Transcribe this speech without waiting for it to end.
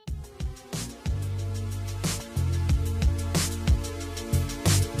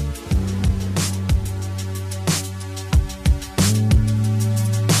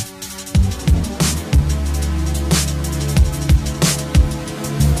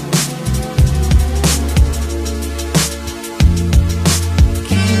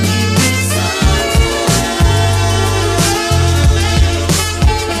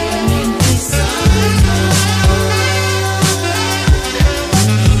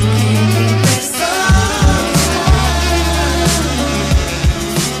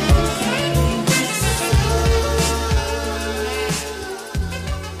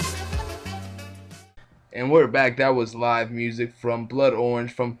back. That was live music from Blood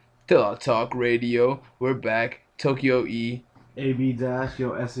Orange from Till Talk Radio. We're back. Tokyo E. AB Dash,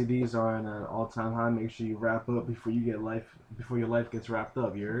 yo, SEDs are in an all-time high. Make sure you wrap up before your life gets wrapped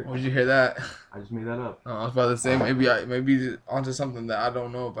up. You heard? Did you hear that? I just made that up. Oh, I was about to say maybe onto something that I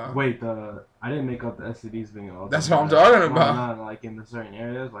don't know about. Wait, I didn't make up the SEDs being an all-time. That's what I'm talking about. Not like in the certain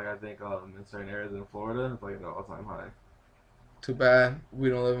areas. Like I think in certain areas in Florida, it's like an all-time high. Too bad we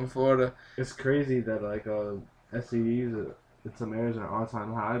don't live in Florida. It's crazy that like STDs in some areas are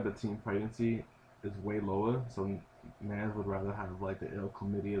all-time high, but teen pregnancy is way lower. So men would rather have like the ill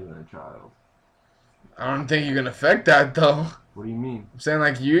chlamydia than a child. I don't think you can affect that though. What do you mean? I'm saying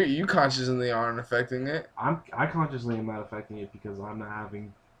like you consciously aren't affecting it. I consciously am not affecting it because I'm not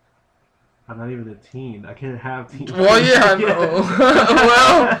even a teen. I can't have teen. Well, yeah, I know.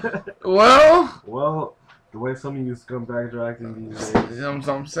 well. The way some of you scumbags are acting these days. You know what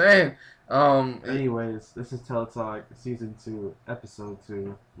I'm saying? Anyways, this is Teletalk Season 2, Episode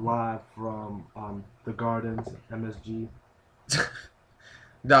 2, live from the Gardens, MSG.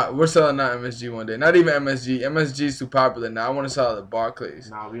 Nah, we're selling out MSG one day. Not even MSG. MSG is too popular now. I want to sell at the Barclays.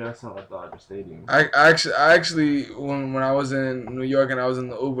 Nah, we gotta sell at Dodger Stadium. I actually when I was in New York and I was in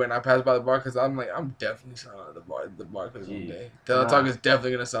the Uber and I passed by the Barclays, I'm like, I'm definitely selling at the Barclays one day. Teletalk is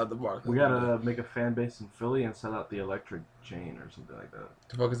definitely gonna sell at the Barclays. We gotta make a fan base in Philly and sell out the Electric Chain or something like that.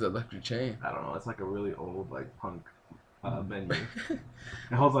 The fuck is the Electric Chain? I don't know. It's like a really old like punk venue.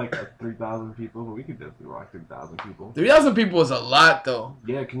 It holds like 3,000 people, but we could definitely rock 3,000 people. 3,000 people is a lot though.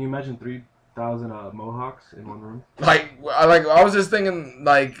 Yeah, can you imagine 3,000 Mohawks in one room? I was just thinking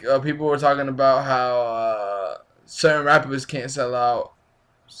people were talking about how certain rappers can't sell out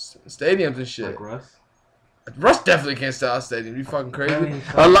stadiums and shit. Like Russ? Russ definitely can't sell out stadiums. You fucking crazy?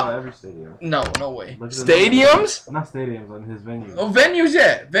 A lot. Every stadium. No way. Stadiums? Not stadiums, on his venues. Oh, venues,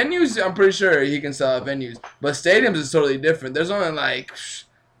 yeah. Venues, I'm pretty sure he can sell out venues. But stadiums is totally different. There's only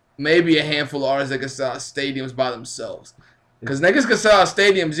maybe a handful of artists that can sell out stadiums by themselves. Because niggas can sell out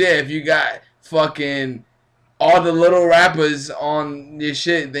stadiums, yeah, if you got fucking all the little rappers on your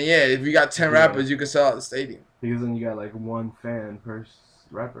shit, then yeah, if you got 10 rappers, you can sell out the stadium. Because then you got like one fan per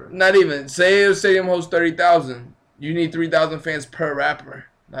rapper. Not even. Say a stadium hosts 30,000. You need 3,000 fans per rapper.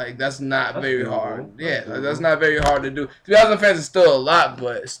 Like, that's very hard. That's not very hard to do. 3,000 fans is still a lot,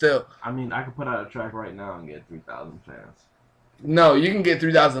 but still. I mean, I could put out a track right now and get 3,000 fans. No, you can get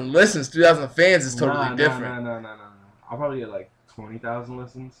 3,000 listens. 3,000 fans is totally different. No. I'll probably get like 20,000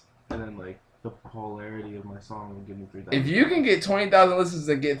 listens, and then like the polarity of my song will give me 3,000. If you can get 20,000 listens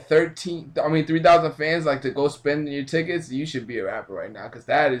and get 3,000 fans like to go spend your tickets, you should be a rapper right now, because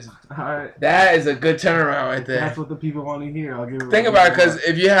that is a good turnaround right there. That's what the people want to hear. I'll give it. Think about it, because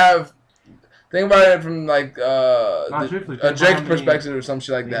if you have. Think about it from like a Drake perspective or some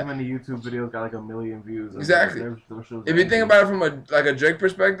shit like that. How many YouTube videos got like 1 million views? Exactly. If you think about it from a Drake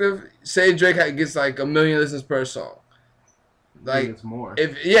perspective, say Drake gets like 1 million listens per song. Like it's more.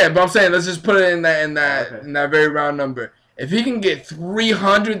 But I'm saying let's just put it in that very round number. If he can get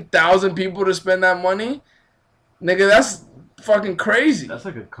 300,000 people to spend that money, nigga, that's fucking crazy. That's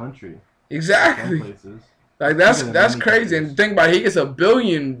like a country. Exactly. Like that's crazy. And think about it, he gets 1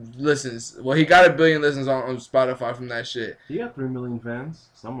 billion listens. Well, he got 1 billion listens on Spotify from that shit. He got 3 million fans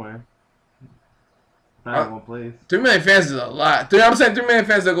somewhere. Not in one place. 3 million fans is a lot. I'm saying 3 million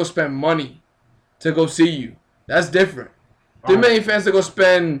fans that go spend money to go see you. That's different. 3 million fans to go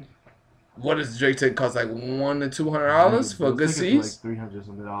spend. What does Drake take? Cost like $100 to $200 for good seats. Like $300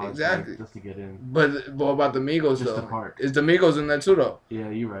 something. Exactly. Just to get in. But what about the Migos just though? The park. Is the Migos in there too though? Yeah,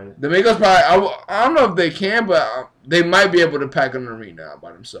 you're right. The Migos probably. I don't know if they can, but they might be able to pack an arena out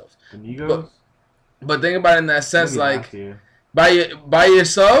by themselves. The Migos. But think about it in that sense, like by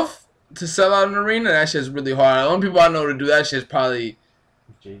yourself to sell out an arena, that shit's really hard. The only people I know to do that shit is probably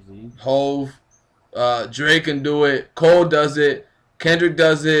Jay-Z, Hove, Drake can do it. Cole does it. Kendrick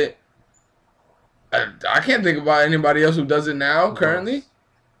does it. I can't think about anybody else who does it now, currently.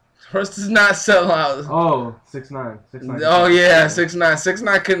 Russ does not sell out. Oh, 6ix9ine. Oh, yeah, 6ix9ine.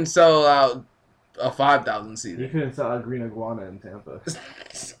 6ix9ine couldn't sell out a 5,000 seat. He couldn't sell out Green Iguana in Tampa.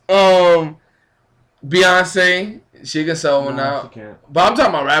 Beyonce, she can sell one out. She can't. But I'm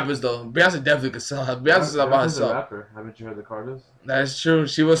talking about rappers, though. Beyonce definitely could sell out. Beyonce sell by herself. A rapper. Haven't you heard the Carters? That's true.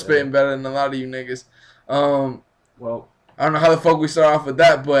 She was spitting better than a lot of you niggas. Well, I don't know how the fuck we start off with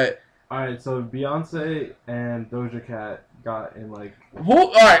that, but... Alright, so Beyonce and Doja Cat got in like...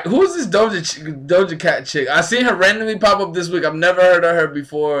 Who's this Doja Cat chick? I seen her randomly pop up this week. I've never heard of her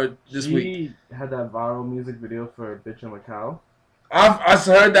before this week. She had that viral music video for Bitch and Macau. I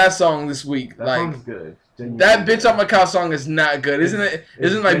heard that song this week. That song's good. That bitch I'm a cow song is not good, isn't it?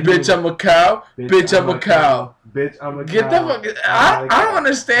 Isn't like genuine. bitch I'm a cow, bitch I'm a cow. Bitch I'm a cow. Get the fuck. I don't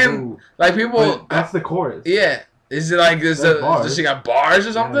understand. Dude. Like people. But that's the chorus. Yeah. Is it like does she got bars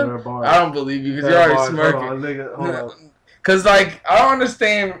or something? Yeah, bars. I don't believe you because you're already smirking. Hold on. Cause like I don't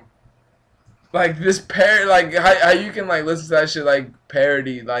understand. Like this like how you can like listen to that shit like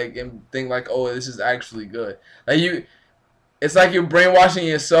parody like and think like, oh, this is actually good. Like it's like you're brainwashing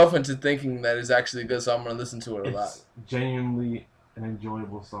yourself into thinking that it's actually good, so I'm gonna listen to it a lot. It's genuinely an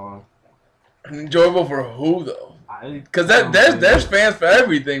enjoyable song. Enjoyable for who though? Because there's fans for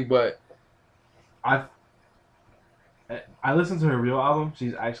everything, but I listened to her real album.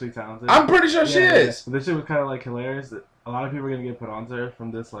 She's actually talented. I'm pretty sure she is. This shit was kind of like hilarious. A lot of people are gonna get put onto her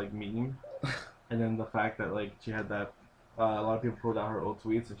from this like meme, and then the fact that like she had that. A lot of people pulled out her old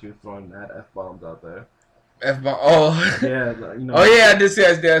tweets and she was throwing mad F-bombs out there. F-bomb. Oh. Yeah. Oh yeah, I did see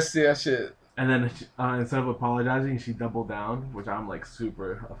that shit. And then instead of apologizing, she doubled down, which I'm like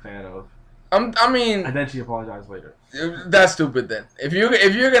super a fan of. I mean. And then she apologized later. That's stupid. Then if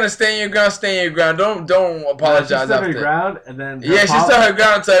you're gonna stay in your ground, stay in your ground. Don't apologize. She stood after. her ground, and then she stood her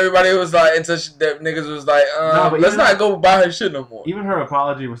ground until everybody was like, until that niggas was like, let's not go buy her shit no more. Even her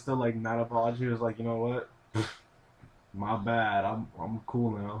apology was still like not apology. It was like, you know what, my bad. I'm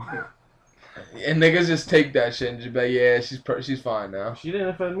cool now. And niggas just take that shit and just be like, yeah, she's fine now. She didn't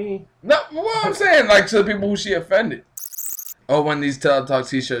offend me. No, what I'm saying, like to the people who she offended. Oh, when these Teletalk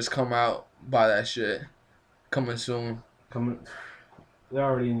t-shirts come out, buy that shit. Coming soon. They're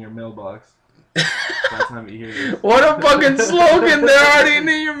already in your mailbox. By the time you hear this. What a fucking slogan! They're already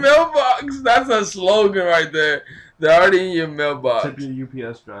in your mailbox. That's a slogan right there. They're already in your mailbox. Tip your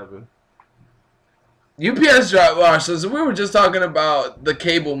UPS driver. UPS driver. So we were just talking about the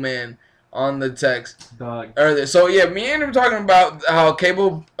cable man on the text earlier. So yeah, me and him were talking about how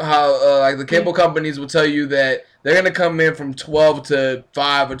like the cable companies will tell you that they're gonna come in from 12 to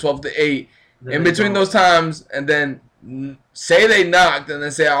 5 or 12 to 8 in between those times, and then say they knocked and then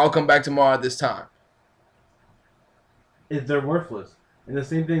say I'll come back tomorrow at this time. They're worthless. And the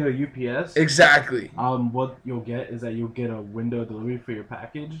same thing with UPS. Exactly. What you'll get is that you'll get a window delivery for your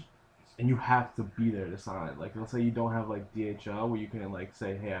package, and you have to be there to sign it. Like, let's say you don't have like DHL where you can like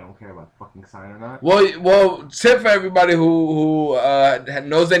say, hey, I don't care about fucking sign or not. Well, tip for everybody who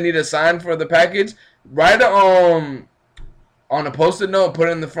knows they need a sign for the package. Write on a post-it note, put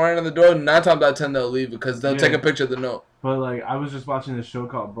it in the front of the door. 9 times out of 10 they'll leave because they'll take a picture of the note. But like, I was just watching this show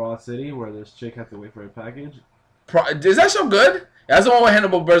called Broad City where this chick had to wait for a package. Is that show good? That's the one with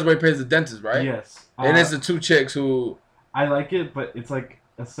Hannibal Buress where he plays the dentist, right? Yes. And it's the 2 chicks who. I like it, but it's like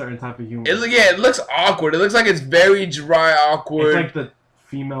a certain type of humor. It looks awkward. It looks like it's very dry, awkward. It's like the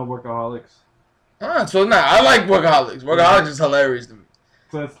female workaholics. So nah, I like Workaholics. Workaholics is hilarious to me.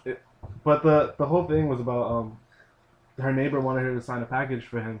 So but the whole thing was about her neighbor wanted her to sign a package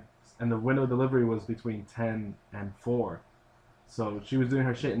for him, and the window delivery was between 10 and 4. So she was doing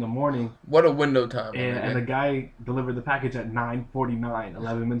her shit in the morning. What a window time. And the guy delivered the package at 9:49,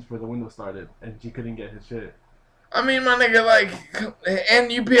 11 minutes before the window started, and she couldn't get his shit. I mean, my nigga, like,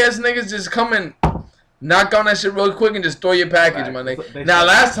 and UPS niggas just come and knock on that shit real quick and just throw your package, my nigga.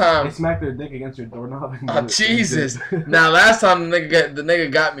 Last time they smacked their dick against your doorknob. Oh Jesus! Now last time the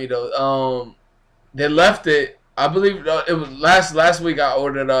nigga got me though. They left it. I believe it was last week. I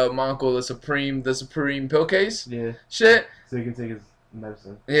ordered my uncle the Supreme pill case. Yeah. Shit. So he can take his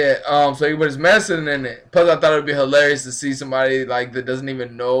medicine. Yeah. So he put his medicine in it. Plus, I thought it'd be hilarious to see somebody like that doesn't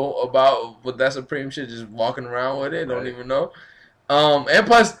even know about what that Supreme shit, just walking around with it, don't even know. And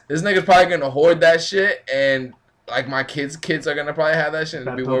plus, this nigga's probably gonna hoard that shit, and like my kids are gonna probably have that shit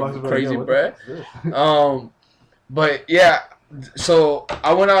and be worth crazy bread. But yeah, so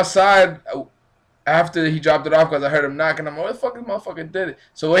I went outside after he dropped it off because I heard him knocking. I'm like, what the fuck this motherfucker did it?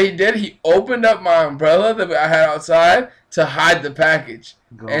 So what he did, he opened up my umbrella that I had outside to hide the package,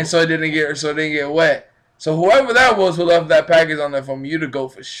 and so it didn't get wet. So whoever that was who left that package on there for you to go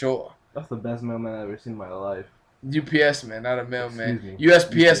for sure. That's the best mailman I've ever seen in my life. UPS man, not a mailman.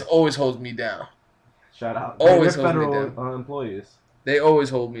 USPS always holds me down. Shout out. Always holds federal me down. Employees. They always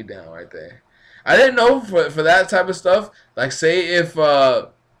hold me down right there. I didn't know for that type of stuff. Like say if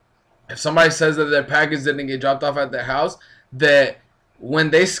somebody says that their package didn't get dropped off at their house, that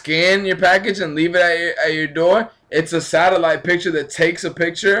when they scan your package and leave it at your door, it's a satellite picture that takes a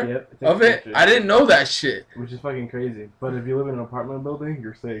picture of it. I didn't know that shit. Which is fucking crazy. But if you live in an apartment building,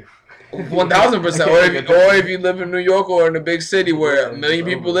 you're safe. 1000%. Or if you live in New York or in a big city where a million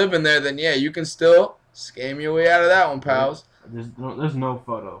people live in there, then yeah, you can still scam your way out of that one, pals. There's no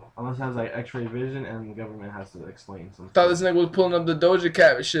photo unless it has like X-ray vision and the government has to explain something. Thought this nigga was pulling up the Doja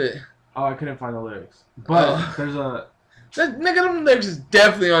Cat shit. Oh, I couldn't find the lyrics. But there's a... That nigga, them lyrics is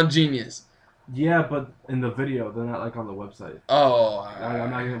definitely on Genius. Yeah, but in the video, they're not like on the website. Oh. I'm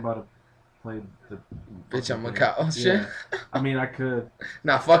not even about to play the... Bitch, I'm a cow. Shit. Yeah. I mean, I could.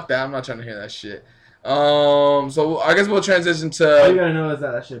 Nah, fuck that. I'm not trying to hear that shit. So I guess we'll transition All you to. gotta know is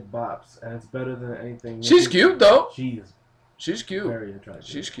that shit bops, and it's better than anything. She's cute though. She's cute. very attractive.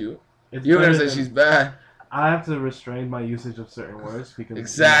 She's cute. It's You're gonna better say than- she's bad. I have to restrain my usage of certain words because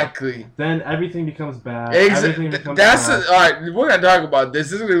Exactly. then everything becomes bad. Everything becomes That's bad. all right. We're gonna talk about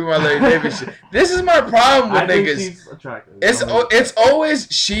this. This is gonna be my Larry David shit. This is my problem with I think niggas. she's attractive. It's always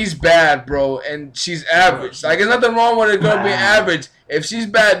she's bad, bro, and she's average. Like, there's nothing wrong with a girl being average. If she's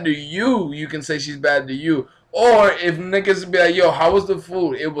bad to you, you can say she's bad to you. Or if niggas be like, yo, how was the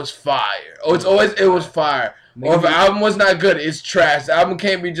food? It was fire. Oh, it's always it was fire. Or if the album was not good, it's trash. The album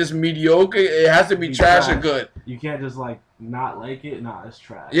can't be just mediocre. It has to be trash or good. You can't just like not like it. Nah, it's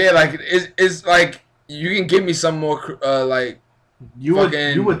trash. Yeah, like it's like you can give me some more like You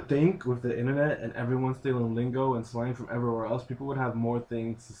fucking- would think with the internet and everyone stealing lingo and slang from everywhere else, people would have more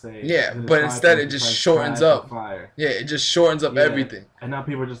things to say. Yeah, than but five instead things it just besides shortens trash up. and Fire. Yeah, it just shortens up Yeah. everything. And now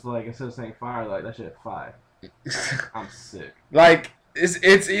people are just like, instead of saying fire, like that shit fire. I'm sick. Like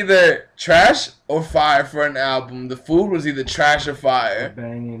it's either trash or fire for an album. The food was either trash or fire.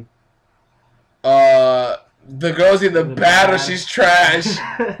 Banging. The girl's either bad or she's trash.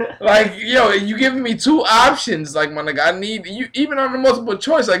 Like, yo, you giving me two options. Like, my nigga, I need you. Even on the multiple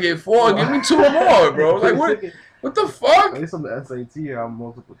choice, I get four. Give me two or more, bro. Like, what the fuck? At least on the SAT, I'm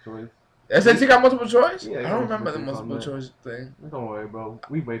multiple choice. SAT got multiple choice? Yeah, I don't remember the multiple multiple choice choice thing. Don't worry, bro.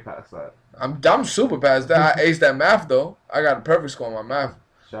 We way past that. I'm super past that. I aced that math though. I got a perfect score on my math.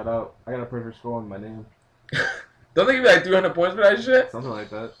 Shout out. I got a perfect score on my name. Don't they give you like 300 points for that shit? Something like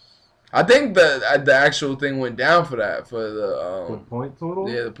that. I think the actual thing went down for that for the What, point total?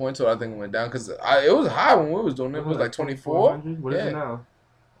 yeah, the point total I think went down because it was high when we was doing it. It was like 24. What is it now?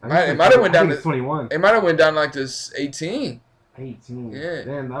 It might have went down to 21. It might have went down like this 18. 18. Yeah.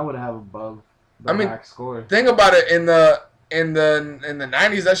 Damn, that would have above the I mean, max score. Think about it in the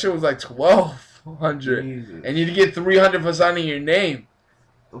 90s that shit was like 1200, Jesus. and you'd get 300 for signing your name.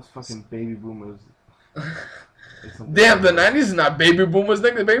 Those fucking baby boomers. Damn, the 90s is not baby boomers.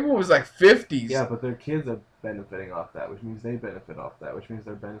 Nigga, the baby boomers like 50s. Yeah, but their kids are benefiting off that, which means they benefit off that, which means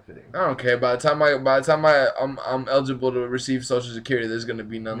they're benefiting. I don't care. By the time I'm eligible to receive Social Security, there's gonna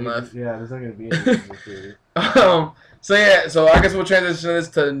be none left. Yeah, there's not gonna be any Social Security. So I guess we'll transition this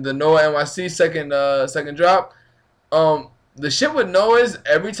to the Noah NYC second drop. The shit with Noah is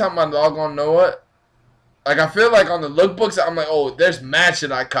every time I log on Noah, like I feel like on the lookbooks I'm like, oh, there's mad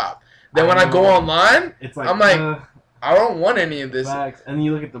shit I cop. Then when I go online, it's like I'm like, I don't want any of this. Facts. And then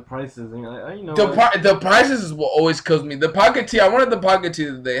you look at the prices and you're like, oh, you know The prices is what always kills me. The pocket tee, I wanted the pocket tee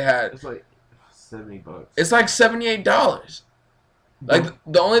that they had. it's like $70. It's like $78. Like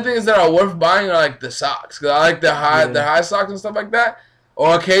the only things that are worth buying are like the socks, cause I like the high socks and stuff like that.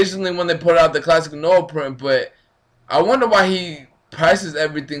 Or occasionally when they put out the classic Noah print, but I wonder why he prices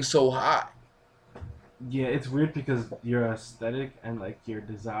everything so high. Yeah, it's weird because your aesthetic and like your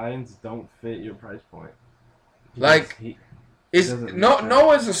designs don't fit your price point. Like, it's doesn't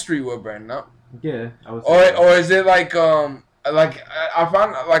Noah's a streetwear brand, no? Yeah, I was. Or is it like I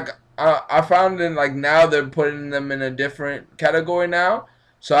found in like now they're putting them in a different category now.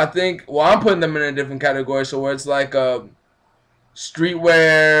 So I think I'm putting them in a different category. So where it's like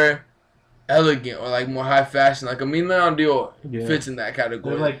streetwear, elegant or like more high fashion, like Amin Leon Dior fits in that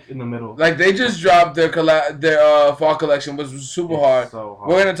category. They're like in the middle. Like they just dropped their fall collection, which was super hard. So hard.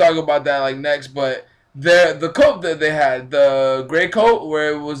 We're gonna talk about that like next, but the coat that they had, the gray coat,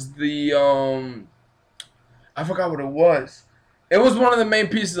 where it was the I forgot what it was. It was one of the main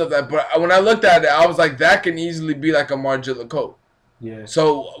pieces of that, but when I looked at it, I was like, that can easily be like a Margiela coat. Yeah.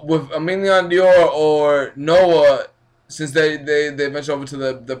 So with Amin Leon Dior or Noah, since they ventured over to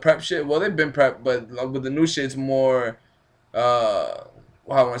the prep shit, well, they've been prep, but with the new shit, it's more, how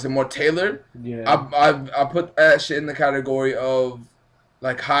I want to say, more tailored. Yeah. I put that shit in the category of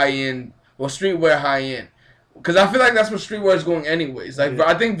like high end, well, streetwear high end, because I feel like that's what streetwear is going anyways. Like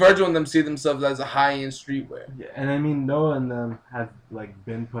I think Virgil and them see themselves as a high end streetwear. Yeah, and I mean Noah and them have like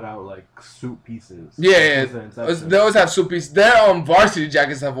been put out like suit pieces. Yeah. They always have suit pieces. Their varsity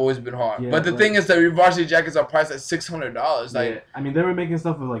jackets have always been hard, but the thing is that your varsity jackets are priced at $600. Like, I mean, they were making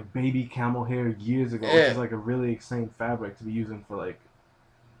stuff with like baby camel hair years ago, which is like a really insane fabric to be using for like.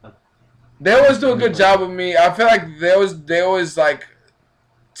 They always do a good job with me. I feel like they always like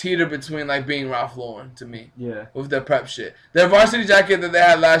teeter between like being Ralph Lauren to me. Yeah. With their prep shit. Their varsity jacket that they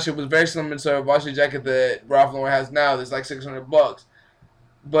had last year was very similar to the varsity jacket that Ralph Lauren has now. That's like $600.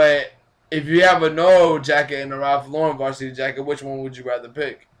 But if you have a Noah jacket and a Ralph Lauren varsity jacket, which one would you rather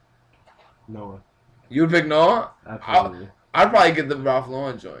pick? Noah. You would pick Noah? Absolutely. I'd probably get the Ralph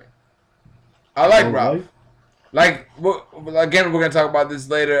Lauren joint. I like Ralph. Life? Like, again, we're gonna talk about this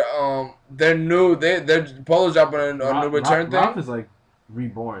later. They're new. They're Polo's dropping a new return thing. Ralph is like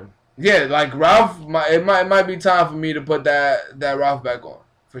reborn. Yeah, like Ralph. It might be time for me to put that Ralph back on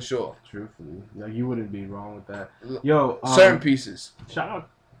for sure. Truthfully, like you wouldn't be wrong with that. Yo, certain pieces. Shout out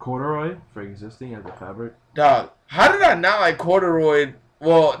corduroy for existing as a fabric. Dog, how did I not like corduroy?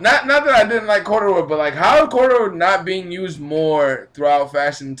 Well, not that I didn't like corduroy, but like how is corduroy not being used more throughout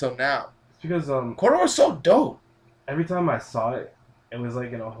fashion until now? It's because corduroy is so dope. Every time I saw it, it was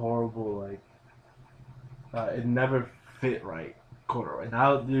like in a horrible it never fit right. Corduroy.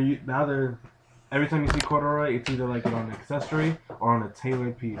 Now they're every time you see corduroy, it's either like on an accessory or on a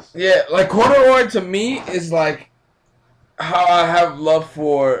tailored piece. Yeah, like corduroy to me is like how I have love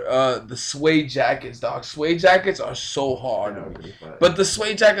for the suede jackets, dog. Suede jackets are so hard, but the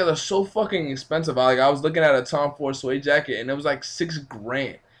suede jackets are so fucking expensive. I was looking at a Tom Ford suede jacket and it was like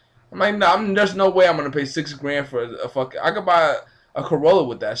 $6,000. I'm like, nah, there's no way I'm gonna pay $6,000 for a fucking. I could buy a Corolla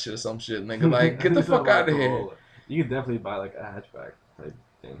with that shit or some shit, nigga. Like, get the fuck out of here. You could definitely buy like a hatchback type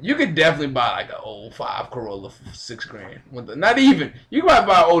thing. You could definitely buy like an 05 Corolla for $6,000. Not even. You could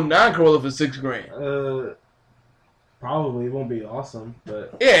buy an 09 Corolla for $6,000. Probably it won't be awesome,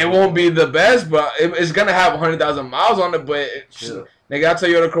 but yeah, it won't be the best, but it's gonna have 100,000 miles on it. But nigga, I tell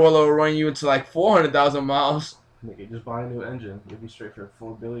you, the Corolla will run you into like 400,000 miles. Nigga, just buy a new engine. You'll be straight for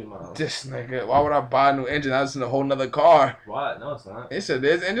 4 billion miles. This nigga, why would I buy a new engine? That's in a whole nother car. What? No, it's not. It said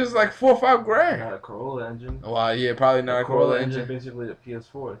this engine's like $4 or $5 grand. Not a Corolla engine. Well, yeah, probably not a Corolla engine. Basically a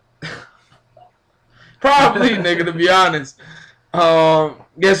PS4. Probably, nigga, to be honest.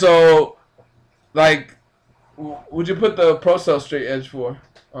 Yeah, so like, would you put the Pro Cell straight edge for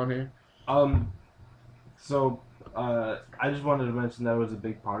on here? So I just wanted to mention that was a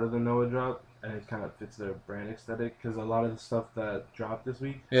big part of the Noah drop. And it kind of fits their brand aesthetic because a lot of the stuff that dropped this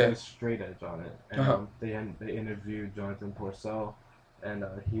week has straight edge on it. And they interviewed Jonathan Porcel, and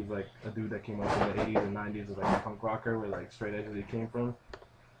he's like a dude that came up in the 80s and 90s as like a punk rocker where like straight edge really came from.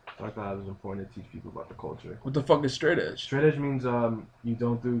 So I thought it was important to teach people about the culture. What the fuck is straight edge? Straight edge means you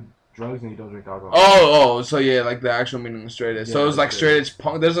don't do drugs and you don't drink alcohol. So yeah, like the actual meaning of straight edge. Yeah, so it's like straight edge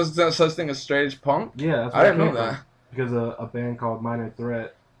punk. There's such thing as straight edge punk? Yeah, that's I didn't know that. Because a band called Minor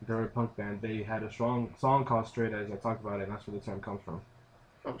Threat, they're a punk band. They had a strong song called Straight Edge. I talked about it, and that's where the term comes from.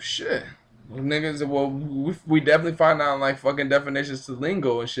 Oh shit, niggas. Well, we definitely find out like fucking definitions to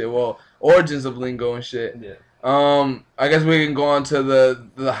lingo and shit. Well, origins of lingo and shit. Yeah. I guess we can go on to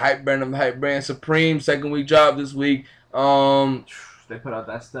the hype brand of the hype brand. Supreme second week drop this week. They put out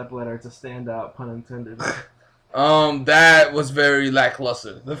that step letter to stand out, pun intended. That was very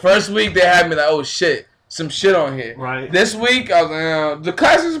lackluster. The first week they had me like, oh shit. Some shit on here. Right. This week, I was like, the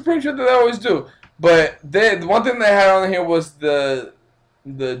classic Supreme shit that they always do. But the one thing they had on here was the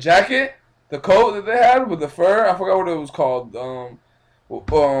jacket, the coat that they had with the fur. I forgot what it was called.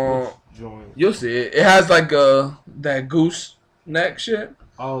 You'll see it. It has like that goose neck shit.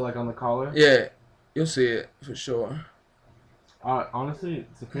 Oh, like on the collar? Yeah. You'll see it for sure. Honestly,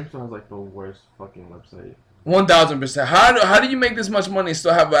 Supreme sounds like the worst fucking website. 1,000%. How do you make this much money and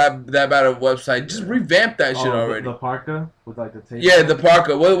still have that bad of a website? Just revamp that shit already. The parka with like the tape. Yeah, the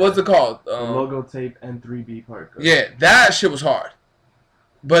parka. What's it called? The logo tape N3B parka. Yeah, that shit was hard.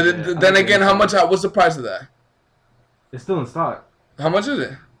 But then again, what's the price of that? It's still in stock. How much is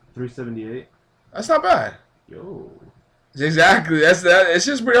it? $378. That's not bad. Yo. Exactly. That's that. It's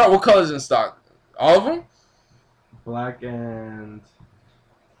just pretty hard. What colors in stock? All of them? Black and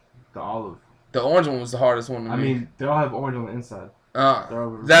the olive. The orange one was the hardest one to me. I mean, they all have orange on the inside. Yeah.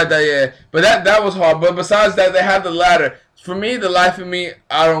 But that was hard. But besides that, they had the ladder. For me, the life of me,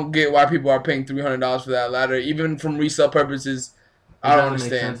 I don't get why people are paying $300 for that ladder, even from resale purposes. I don't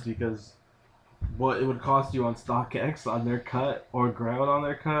understand. Make sense because what it would cost you on StockX on their cut or Ground on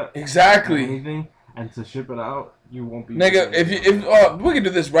their cut. Exactly. Anything, and to ship it out, you won't be. Nigga, if we can do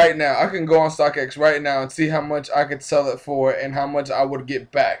this right now, I can go on StockX right now and see how much I could sell it for and how much I would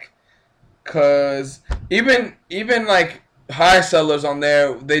get back. Cause even like high sellers on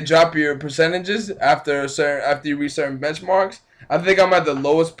there, they drop your percentages after you reach certain benchmarks. I think I'm at the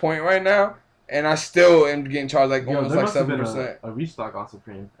lowest point right now, and I still am getting charged like almost like 7%. A restock on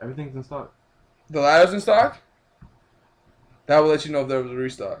Supreme. Everything's in stock. The ladder's in stock. That will let you know if there was a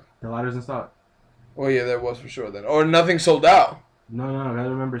restock. The ladder's in stock. Well, yeah, there was for sure then, or nothing sold out. No. I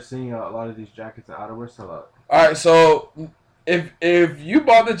remember seeing a lot of these jackets and outerwear sell out. All right, so. If you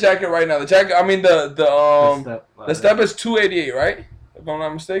bought the jacket right now, the step is $288, right? If I'm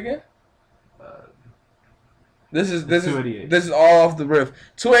not mistaken. This is 288. this is all off the riff.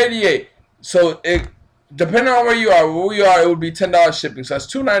 288. So it depending on where you are, it would be $10 shipping. So that's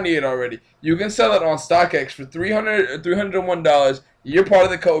 $298 already. You can sell it on StockX for $301. Your part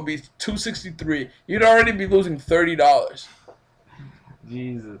of the code would be $263. You'd already be losing $30.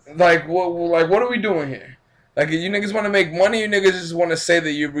 Jesus. Like what are we doing here? Like, you niggas want to make money, you niggas just want to say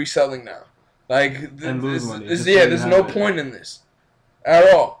that you're reselling now. Like, and lose money. There's no point in this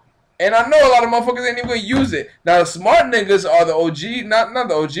at all. And I know a lot of motherfuckers ain't even gonna use it. Now the smart niggas are the OG, not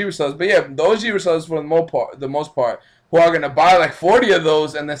the OG resellers, but yeah, the OG resellers for the most part, who are gonna buy like 40 of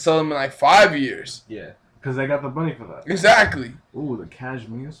those and then sell them in like 5 years. Yeah, because they got the money for that. Exactly. Ooh, the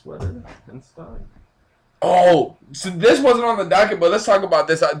cashmere sweater and stuff. Oh, so this wasn't on the docket, but let's talk about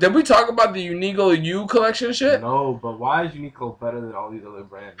this. Did we talk about the Uniqlo U collection shit? No, but why is Uniqlo better than all these other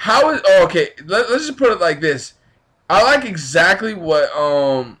brands? How is? Oh, okay. Let's just put it like this. I like exactly what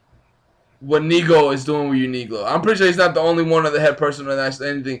Nigo is doing with Uniqlo. I'm pretty sure he's not the only one or the head person or that's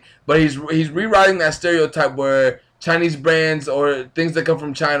anything, but he's rewriting that stereotype where Chinese brands or things that come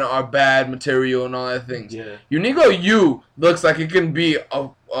from China are bad material and all that things. Yeah. Uniqlo U looks like it can be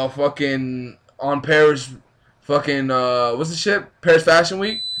a fucking on Paris fucking what's the shit? Paris Fashion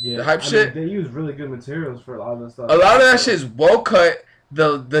Week? Yeah. The hype shit? They use really good materials for a lot of this stuff. A lot of that shit is well cut.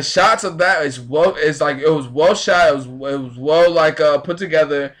 The shots of that is well. It's like it was well shot. It was well like put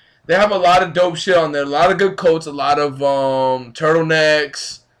together. They have a lot of dope shit on there. A lot of good coats. A lot of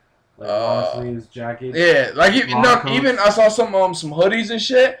turtlenecks. Like long sleeves, jackets. Yeah, like even I saw some hoodies and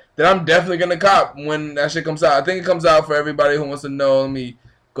shit that I'm definitely gonna cop when that shit comes out. I think it comes out for everybody who wants to know. Let me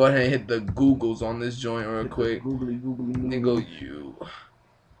go ahead and hit the Googles on this joint real quick. Googly. Nigo U.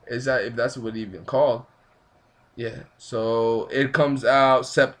 Is that if that's what it even called? Yeah. So it comes out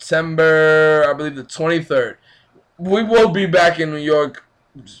September, I believe the 23rd. We will be back in New York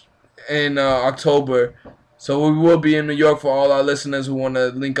in October. So we will be in New York for all our listeners who want to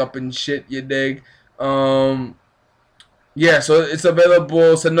link up and shit, you dig? Yeah, so it's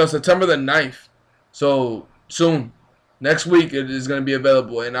available September the 9th. So soon. Next week it is going to be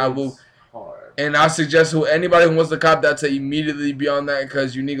available, and I suggest anybody who wants to cop that to immediately be on that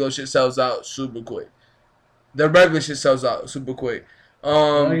because Uniqlo shit sells out super quick. The regular shit sells out super quick.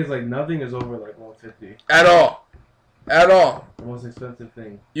 I think it's like nothing is over like $150 at all. The most expensive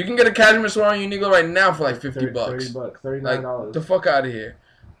thing. You can get a cashmere sweater on Uniqlo right now for like $50. $30, $39. Like, the fuck out of here.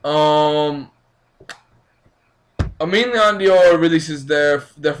 Amin Leon Dior releases their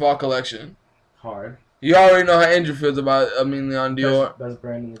fall collection. Hard. You already know how Andrew feels about Amin Leon Dior. Best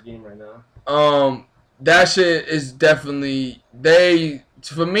brand in the game right now. That shit is definitely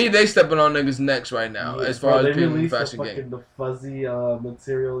for me, they stepping on niggas' necks right now as far as being in the fashion game. The fuzzy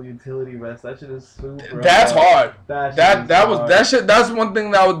material utility vest. That shit is super. That's hard. That shit That's one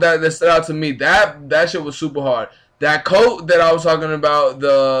thing that stood out to me. That shit was super hard. That coat that I was talking about,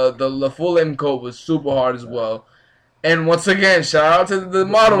 the full length coat was super hard as well. And once again, shout out to the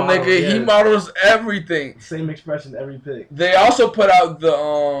model nigga. Yeah. He models everything. Same expression every pic. They also put out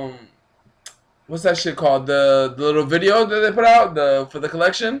the what's that shit called? The little video that they put out for the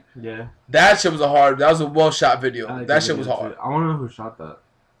collection. Yeah. That shit was that was a well shot video. That shit was hard. I want to know who shot that.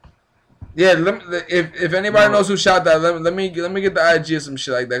 Yeah, if anybody knows who shot that, let me get the IG of some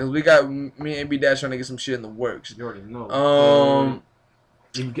shit like that because we got me and B Dash trying to get some shit in the works. You already know.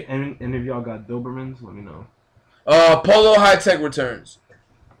 Any of y'all got Dobermans? Let me know. Polo High Tech returns.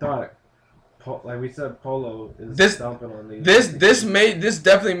 Dog. Like we said, Polo is dumping on these. This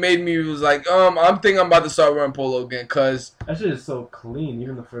definitely made me was like I'm thinking I'm about to start wearing Polo again because that shit is so clean.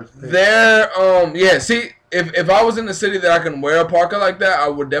 Even the first pic. Yeah. See, if I was in the city that I can wear a parka like that, I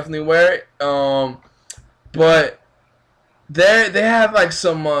would definitely wear it. But they have like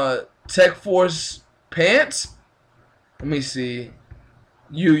some Tech Force pants. Let me see.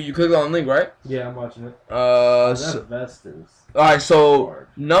 You clicked on the link, right? Yeah, I'm watching it. That vest is. All right, so hard.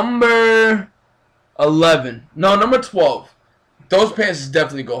 number 11. No, number 12. Those pants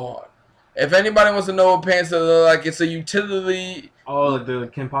definitely go hard. If anybody wants to know what pants are like, it's a utility. Oh, like the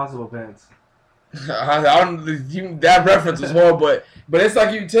Kim Possible pants. That reference was horrible, but it's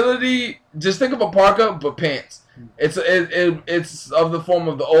like utility. Just think of a parka, but pants. It's of the form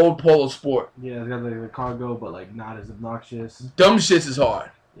of the old Polo Sport. Yeah, it's got the cargo, but like not as obnoxious. Dumb shits is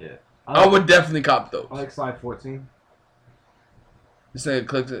hard. Yeah, I would definitely cop those. I like slide 14. This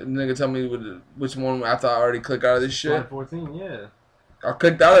nigga tell me which one after I already click out of this shit. Slide 14, yeah. I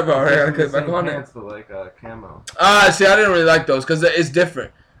clicked out of it already. I gotta click back on it. But like camo. See, I didn't really like those because it's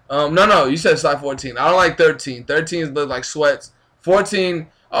different. No, you said slide 14. I don't like 13. 13 look like sweats. 14.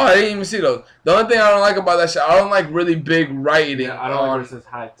 Oh, I didn't even see those. The only thing I don't like about that shit, I don't like really big writing. Yeah, I don't like where it says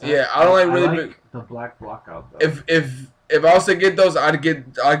high tech. Yeah, I don't like really big. the black block out though. If I was to get those, I'd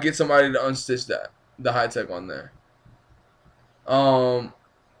get somebody to unstitch the high tech on there.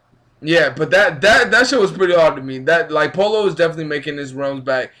 Yeah, but that shit was pretty hard to me. That like Polo is definitely making his runs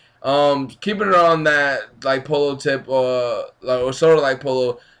back. Keeping it on that like Polo tip, or sort of like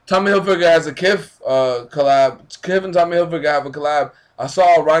Polo. Tommy Hilfiger has a Kith collab. Kith and Tommy Hilfiger have a collab. I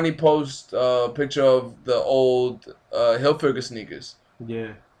saw Ronnie post a picture of the old Hilfiger sneakers.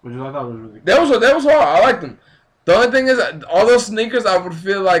 Yeah, which I thought was really cool. That was hard. I liked them. The only thing is, all those sneakers, I would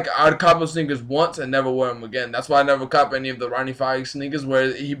feel like I'd cop those sneakers once and never wear them again. That's why I never cop any of the Ronnie Fieg sneakers,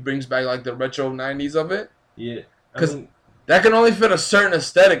 where he brings back like the retro 90s of it. Yeah, because that can only fit a certain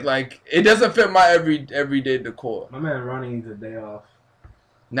aesthetic. Like it doesn't fit my everyday decor. My man Ronnie needs a day off.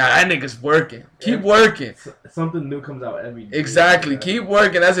 Nah, that nigga's working. Keep working. Something new comes out every day. Exactly. Keep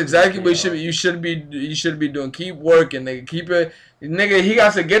working. That's exactly what you should be doing. Keep working, nigga. Keep it, nigga. He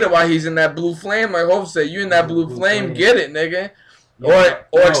got to get it while he's in that blue flame. Like Hope said, you in that blue flame, get it, nigga. Yeah,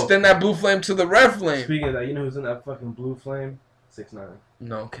 or extend that blue flame to the red flame. Speaking of that, you know who's in that fucking blue flame? 6ix9ine.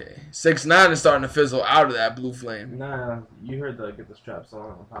 No, okay. 6ix9ine is starting to fizzle out of that blue flame. Nah, you heard the Get the Straps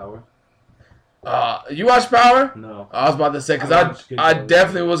on Power. You watch Power? No. I was about to say, because I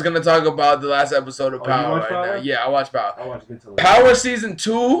definitely was going to talk about the last episode of Power right now. Yeah, I watched Power. I watched Good Till Power season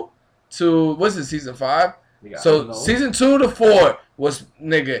 2 to, what's it, season 5? So season 2 to 4 was,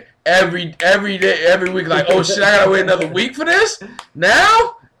 nigga, every day, every week, like, oh shit, I got to wait another week for this?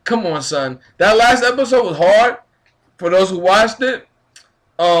 Now? Come on, son. That last episode was hard for those who watched it.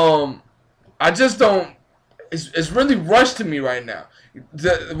 I just don't, it's really rushed to me right now.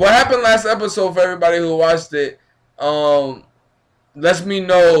 What happened last episode, for everybody who watched it, lets me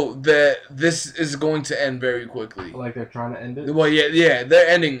know that this is going to end very quickly. Like they're trying to end it? Well, yeah, they're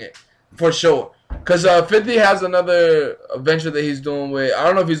ending it for sure. Because 50 has another venture that he's doing with, I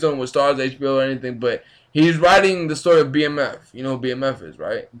don't know if he's doing with Stars, HBO, or anything, but he's writing the story of BMF. You know who BMF is,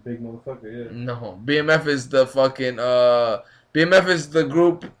 right? Big motherfucker, yeah. No, BMF is the fucking BMF is the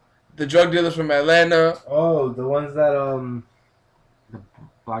group, the drug dealers from Atlanta. Oh, the ones that the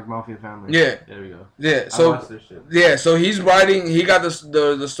Black Mafia family. Yeah. There we go. Yeah. So I watched this shit. Yeah. So he's writing. He got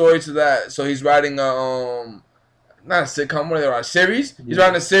the story to that. So he's writing not a sitcom. What are they writing? Series. He's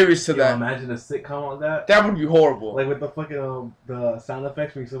writing a series to that. Imagine a sitcom on that. That would be horrible. Like with the fucking the sound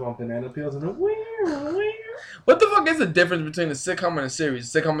effects when you slip on banana peels and the where. What the fuck is the difference between a sitcom and a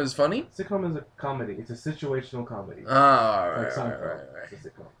series? Sitcom is funny? Sitcom is a comedy. It's a situational comedy. Ah, right. It's a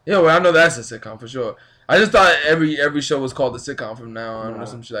sitcom. Yeah, well, I know that's a sitcom for sure. I just thought every show was called a sitcom from now on or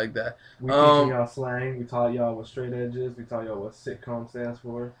some shit like that. We teaching y'all slang. We taught y'all what straight edge is. We taught y'all what sitcom stands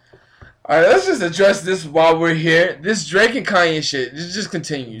for. Alright, let's just address this while we're here. This Drake and Kanye shit, it just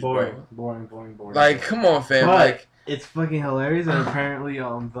continues, boring, bro. Boring. Like, come on, fam. But like, it's fucking hilarious, and apparently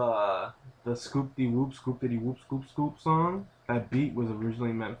the Scoop Dee Whoop Scoop Diddy Whoop Scoop Scoop song, that beat was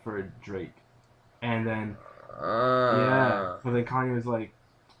originally meant for Drake. And then yeah, but then Kanye was like,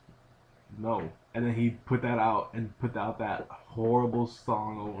 no. And then he put that out and put out that horrible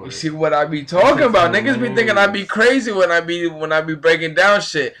song over you see what I be talking about? Niggas be thinking I be crazy when I be breaking down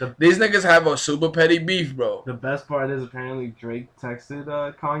shit. These niggas have a super petty beef, bro. The best part is apparently Drake texted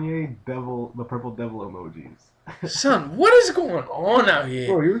Kanye the purple devil emojis. Son, what is going on out here?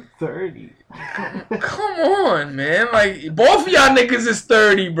 Bro, you're 30. Come on, man. Like, both of y'all niggas is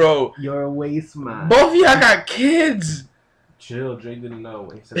 30, bro. You're a waste man. Both of y'all got kids. Chill, Drake didn't know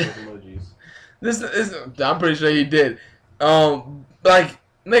when he said those emojis. This I'm pretty sure he did. Like,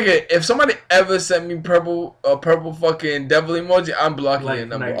 nigga, if somebody ever sent me a purple fucking devil emoji, I'm blocking your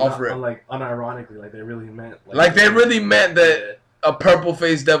number off rip. Like, unironically, like they really meant. Like they really meant that a purple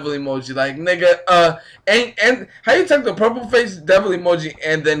face devil emoji. Like, nigga, and how you take the purple face devil emoji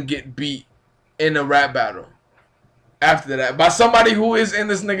and then get beat in a rap battle after that by somebody who is in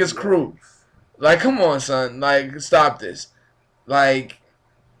this nigga's crew? Like, come on, son. Like, stop this. Like,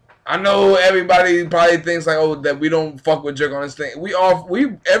 I know everybody probably thinks like, oh, that we don't fuck with Drake on this thing.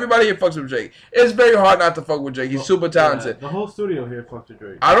 Everybody here fucks with Drake. It's very hard not to fuck with Drake. He's super talented. Yeah, the whole studio here fucks with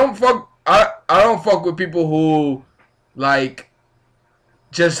Drake. I don't fuck with people who like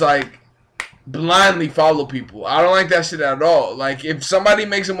just like blindly follow people. I don't like that shit at all. Like, if somebody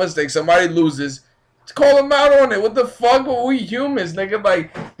makes a mistake, somebody loses, call them out on it. What the fuck? Are we humans, nigga?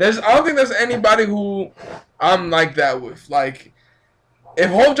 Like, I don't think there's anybody who I'm like that with. Like, if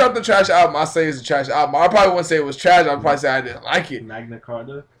Hope dropped the trash album, I say it's a trash album. I probably wouldn't say it was trash. I'd probably say I didn't like it. Magna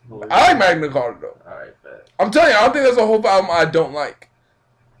Carta? I like Magna Carta, though. Alright, bet. I'm telling you, I don't think there's a Hope album I don't like.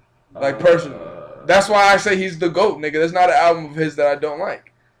 Like, personally. That's why I say he's the GOAT, nigga. There's not an album of his that I don't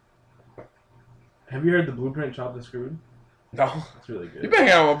like. Have you heard the Blueprint Chopped and Screwed? No. It's really good. You been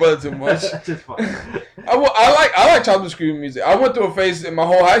hanging out with my brother too much. That's just fun. I like chopped and screw music. I went through a phase in my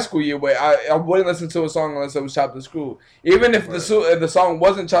whole high school year where I wouldn't listen to a song unless it was chopped and screwed. Even if the song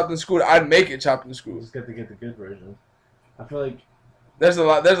wasn't chopped and screwed, I'd make it chopped and You screwed. just get to get the good version. I feel like There's a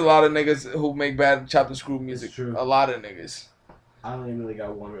lot of niggas who make bad chopped and screwed music. It's true. A lot of niggas. I only really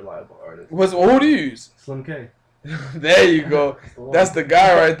got one reliable artist. Who do you use? Slim K. There you go. That's the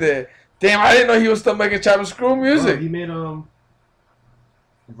guy right there. Damn, I didn't know he was still making chopped and screwed music. Bro, he made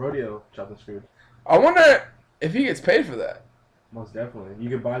Rodeo chopped and screwed. I wonder if he gets paid for that. Most definitely. You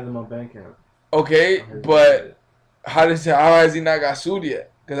could buy them on Bandcamp. Okay, but how has he not got sued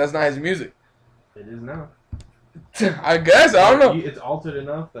yet? Because that's not his music. It is now. I guess. I don't know. It's altered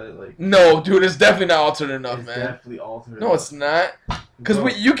enough that like. No, dude, it's definitely not altered enough, It's man. definitely altered. No, it's not. Because Bro,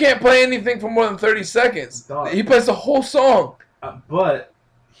 you can't play anything for more than 30 seconds. Dog. He plays the whole song. But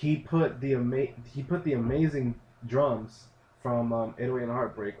he put the amazing drums from 808 and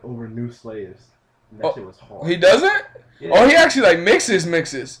Heartbreak over New Slaves. And that shit was hard. He doesn't? Yeah. Oh, he actually like mixes.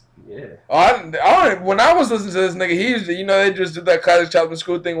 Yeah. Oh, I don't. When I was listening to this nigga, he usually, they just did that college chopping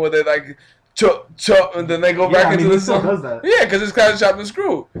screw thing where they like chop chop and then they go back into he the still song. does that. Yeah, because it's college chopping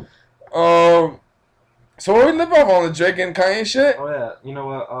screw. So what we live off on the Drake and Kanye shit? Oh yeah. You know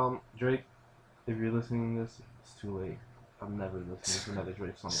what? Drake, if you're listening to this, it's too late. I'm never listening to another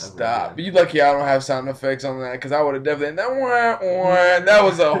Drake song ever. Stop. Again. You lucky I don't have sound effects on that because I would have definitely that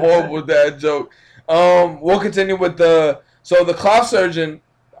was a horrible dad joke. We'll continue with the cloth surgeon.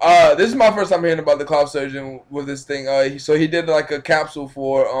 This is my first time hearing about the cloth surgeon with this thing. So he did like a capsule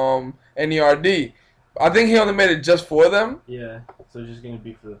for NERD. I think he only made it just for them. Yeah. So it's just gonna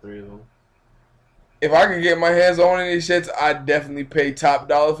be for the three of them. If I could get my hands on one of these shits, I'd definitely pay top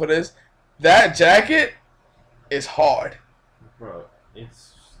dollar for this. That jacket is hard. Bro, the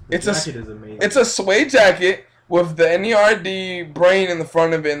jacket is amazing. It's a suede jacket with the NERD brain in the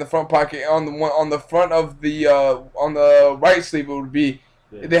front of it, in the front pocket. On the front of the on the right sleeve it would be.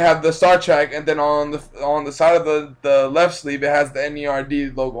 Yeah. They have the Star Trek, and then on the side of the left sleeve it has the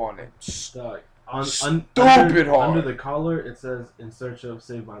NERD logo on it. Stupid hard. Under the collar it says "In search of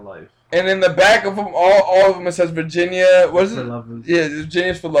Save My Life." And in the back of them, all of them it says Virginia. What is For it? lovers. Yeah,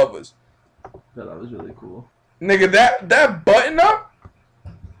 Virginia's for lovers. That was really cool. Nigga, that button up,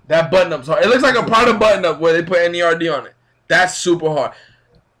 hard. It looks like a Prada button up where they put NERD on it. That's super hard.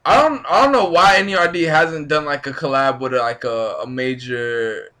 I don't know why NERD hasn't done like a collab with like a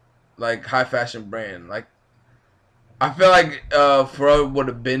major like high fashion brand. Like I feel like Pharrell would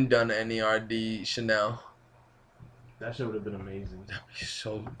have been done NERD Chanel. That shit would have been amazing. That'd be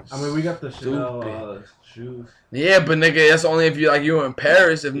so. I mean, we got the Chanel stupid. shoes. Yeah, but nigga, that's only if you're in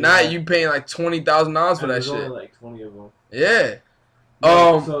Paris. If Yeah. not, you paying like $20,000 for that There's shit. only like 20 of them. Yeah.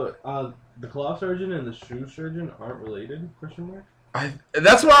 So the cloth surgeon and the shoe surgeon aren't related? Question mark.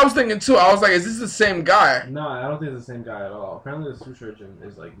 That's what I was thinking too. I was like, is this the same guy? No, I don't think it's the same guy at all. Apparently, the shoe surgeon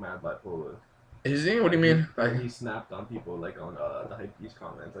is like mad bipolar. Is he? What do you mean? Like He snapped on people like on the Hypebeast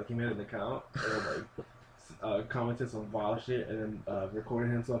comments. Like he made an account and like commented some wild shit and then recorded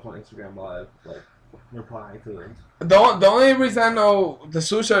himself on Instagram Live like replying to them. the only reason I know the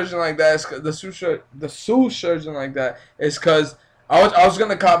shoe surgeon like that is 'cause the shoe surgeon like that is because I was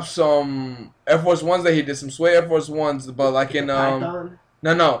gonna cop some Air Force Ones that he did, some suede Air Force Ones, but like in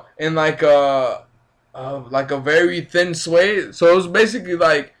in like a very thin suede. So it was basically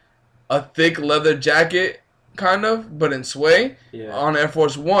like a thick leather jacket, kind of, but in suede on Air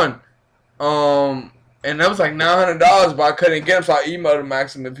Force One. And that was like $900, but I couldn't get him, so I emailed him,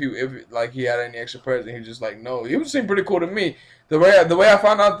 asked him if he had any extra pairs, and he was just like, no. He seemed pretty cool to me. The way I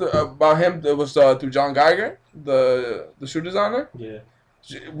found out about him was through John Geiger, the shoe designer. Yeah.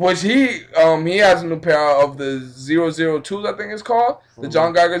 Which he has a new pair of the 002s, I think it's called, the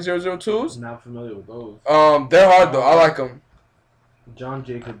John Geiger 002s. Not familiar with those. They're hard though. I like them. John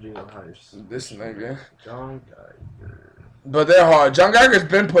Jacob Gino Heiss. This nigga. John Geiger. But they're hard. John Geiger's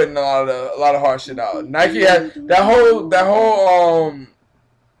been putting a lot of hard shit out. Nike had that whole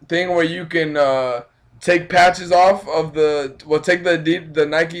thing where you can take patches off of take the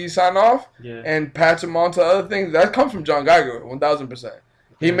Nike sign off and patch them onto other things. That comes from John Geiger, 1000%.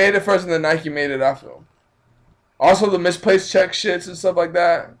 He made it first, and then Nike made it after him. Also, the misplaced check shits and stuff like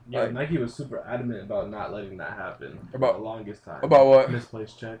that. Yeah, like, Nike was super adamant about not letting that happen for the longest time. About what?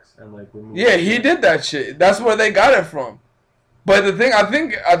 Misplaced checks and like removing. Yeah, he did that shit. That's where they got it from. But the thing, I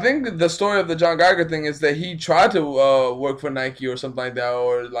think the story of the John Geiger thing is that he tried to work for Nike or something like that,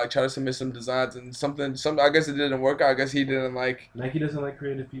 or like try to submit some designs and something. I guess it didn't work out. I guess he didn't like. Nike doesn't like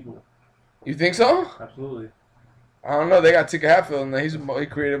creative people. You think so? Absolutely. I don't know. They got Tinker Hatfield, and he's a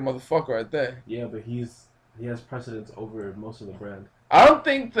creative motherfucker right there. Yeah, but he's he has precedence over most of the brand. I don't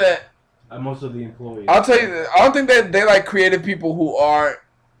think that. Most of the employees. I'll tell you, I don't think that they like creative people who aren't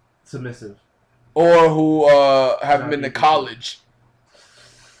submissive or who haven't been to college.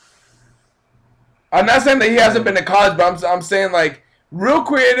 I'm not saying that he hasn't been to college, but I'm saying like real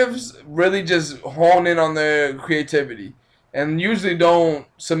creatives really just hone in on their creativity and usually don't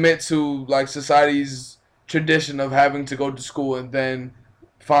submit to like society's tradition of having to go to school and then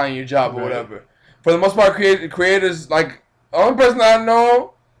find your job or whatever. For the most part, creators like the only person I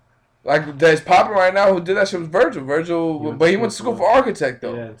know like that's popping right now who did that shit was Virgil. But he went to school for architect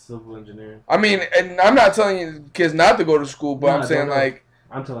though. Yeah, civil engineering. I mean, and I'm not telling you kids not to go to school, but I'm saying like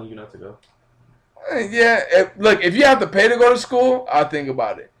I'm telling you not to go. Yeah, look, if you have to pay to go to school, I'll think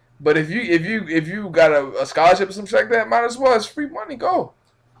about it. But if you got a scholarship or something like that, might as well. It's free money. Go.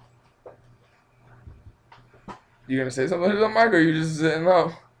 You gonna say something to the mic, or you just sitting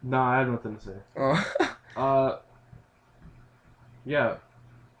up? No, I have nothing to say. Oh. Yeah,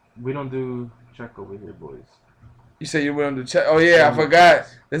 we don't do check over here, boys. You say you went to check? Oh yeah, I forgot.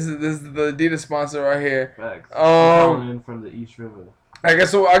 This is the Adidas sponsor right here. Facts. Calling in from the East River. I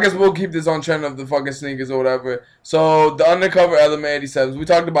guess we'll keep this on trend of the fucking sneakers or whatever. So the undercover Element 87s. We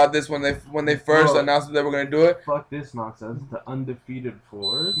talked about this when they first announced that they were gonna do it. Fuck this nonsense. The undefeated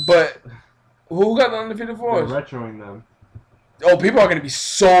fours. But who got the undefeated fours? They're retroing them. Oh, people are gonna be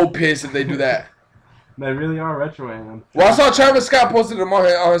so pissed if they do that. They really are retroing them. Well, I saw Travis Scott posted them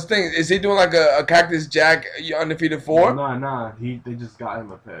on his thing. Is he doing like a Cactus Jack undefeated 4? Nah. They just got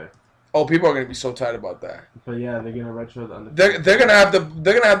him a pair. Oh, people are gonna be so tight about that. But yeah, they're gonna retro the undefeated. They're gonna have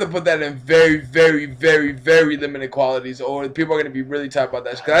to put that in very, very, very, very limited qualities, or people are gonna be really tight about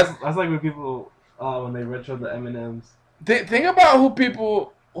that. That's like when people when they retro the M&Ms. Think about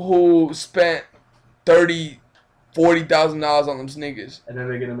people who spent $40,000 on them sneakers, and then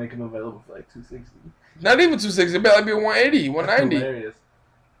they're gonna make them available for like $260. Not even $260. It might be $180, $190. That's hilarious.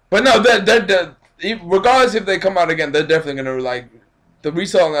 But no, they're regardless if they come out again, they're definitely gonna like. The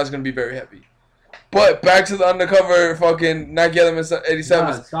resale on that's going to be very heavy. But back to the undercover fucking Nike Element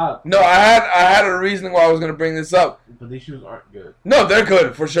 87s. Stop. No, I had a reason why I was going to bring this up. But these shoes aren't good. No, they're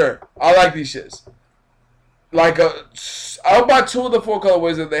good, for sure. I like these shits. Like, I'll buy 2 of the 4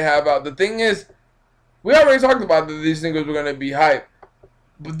 colorways that they have out. The thing is, we already talked about that these sneakers were going to be hyped.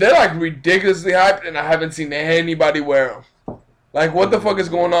 But they're, like, ridiculously hyped, and I haven't seen anybody wear them. Like, what the fuck is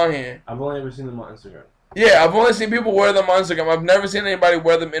going on here? I've only ever seen them on Instagram. Yeah, I've only seen people wear them on Instagram. I've never seen anybody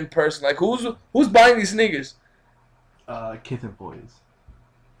wear them in person. Like, who's buying these sneakers? Kitten boys.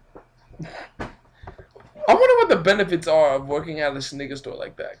 I wonder what the benefits are of working at a sneaker store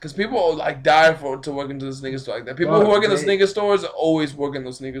like that. Because people like die to work into the sneaker store like that. People who work in the sneaker stores always work in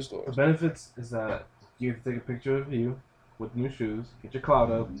those sneaker stores. The benefits is that you have to take a picture of you with new shoes, get your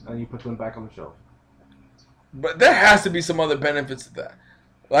cloud up, and you put them back on the shelf. But there has to be some other benefits to that.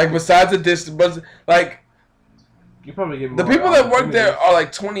 Like, besides the distance, but like, you probably get more the people that work there are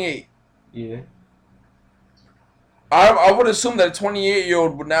like 28. Yeah. I would assume that a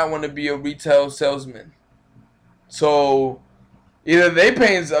 28-year-old would not want to be a retail salesman. So, either they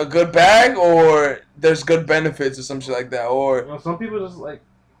pay a good bag or there's good benefits or some shit like that. Or well, some people just like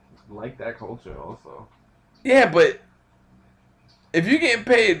that culture also. Yeah, but if you're getting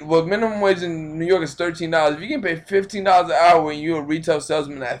paid, well, minimum wage in New York is $13. If you're getting paid $15 an hour when you're a retail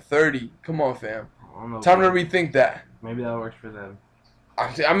salesman at 30, come on, fam. Time to rethink that. Maybe that works for them.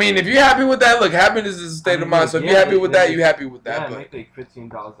 I mean, if you're happy with that, look, happiness is a state of mind. So if you're happy with that, you're happy with that. Yeah, they make $15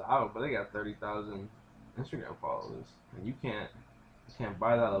 an hour, but they got 30,000 Instagram followers, and you can't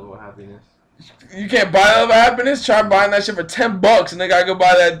buy that level of happiness. You can't buy that level of happiness. Try buying that shit for $10, and they gotta go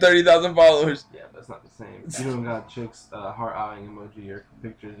buy that 30,000 followers. Yeah, that's not the same. You don't got chicks heart eyeing emoji or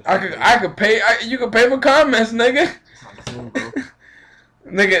pictures. I could pay. You could pay for comments, nigga. It's not the same, bro.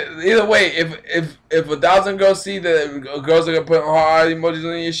 Nigga, either way, if 1,000 girls see that girls are gonna put heart emojis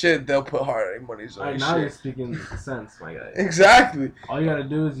on your shit, they'll put heart emojis on your now shit. you're speaking sense, my guy. Exactly. All you gotta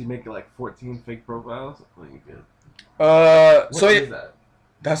do is you make like 14 fake profiles. Oh, you good. What is that?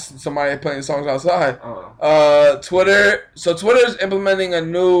 That's somebody playing songs outside. Oh. Twitter. So Twitter's implementing a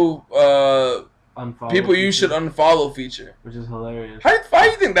new people you should unfollow feature, which is hilarious. How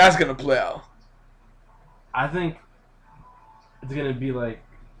do you think that's gonna play out? I think it's gonna be like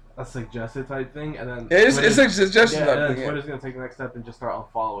a suggested type thing, and then it's a suggestion type thing. Twitter's gonna take the next step and just start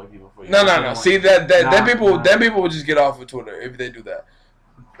unfollowing people for you. No. See then people will just get off of Twitter if they do that.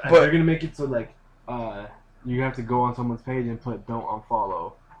 But they're gonna make it so like you have to go on someone's page and put "don't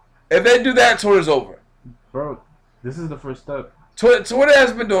unfollow." If they do that, Twitter's over. Bro, this is the first step. Twitter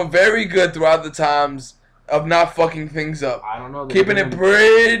has been doing very good throughout the times of not fucking things up. I don't know. Keeping it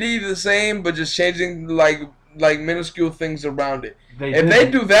pretty the same, but just changing like minuscule things around it. If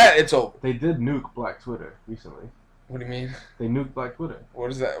they do that, it's over. They did nuke Black Twitter recently. What do you mean? They nuked Black Twitter. What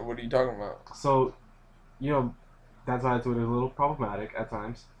is that? What are you talking about? So, that side of Twitter is a little problematic at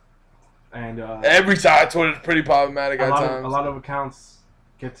times. And every side of Twitter is pretty problematic at times. A lot of accounts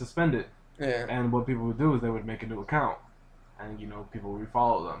get suspended. Yeah. And what people would do is they would make a new account. And, people would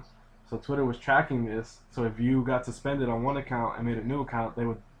refollow them. So Twitter was tracking this. So if you got suspended on one account and made a new account, they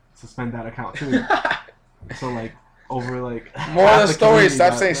would suspend that account too. So, over, more of the story,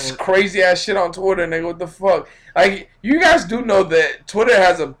 stop saying crazy ass shit on Twitter, nigga. What the fuck? You guys do know that Twitter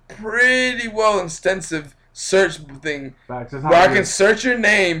has a pretty well extensive search thing where I can search your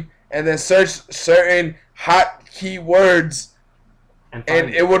name and then search certain hot keywords, and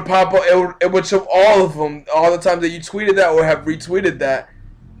it would pop up. It would show all of them, all the times that you tweeted that or have retweeted that.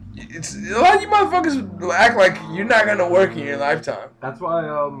 It's a lot of you motherfuckers act like you're not gonna work in your lifetime. That's why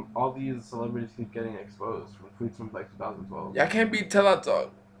all these celebrities keep getting exposed from tweets from 2012. Y'all can't be Teletubbies.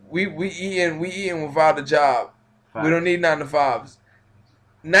 We eating without a job. Facts. We don't need 9 to 5s.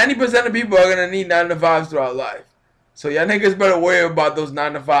 90% of people are gonna need 9 to 5s throughout life. So y'all niggas better worry about those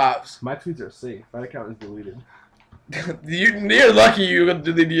 9 to 5s. My tweets are safe. My account is deleted. You're lucky you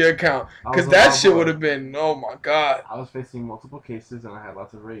deleted your account, because that shit would have been, oh my god. I was facing multiple cases and I had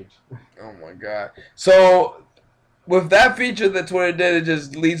lots of rage. Oh my god. So, with that feature that Twitter did, it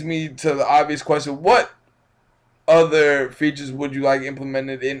just leads me to the obvious question: what other features would you like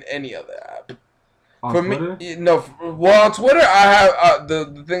implemented in any other app? On Twitter? Well, on Twitter, I have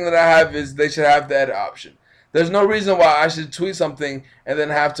the thing that I have is they should have the edit option. There's no reason why I should tweet something and then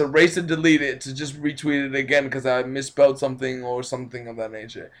have to erase and delete it to just retweet it again because I misspelled something or something of that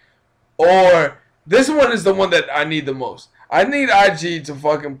nature. Or, this one is the one that I need the most. I need IG to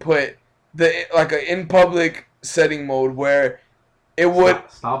fucking put an in public setting mode where it would...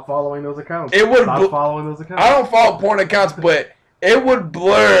 Stop following those accounts. Stop following those accounts. I don't follow porn accounts, but it would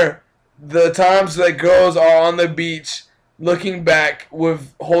blur the times that girls are on the beach looking back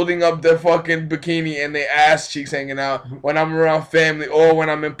with holding up their fucking bikini and their ass cheeks hanging out when I'm around family or when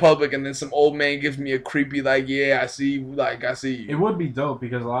I'm in public and then some old man gives me a creepy yeah, I see you. It would be dope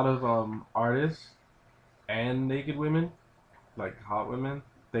because a lot of artists and naked women, hot women,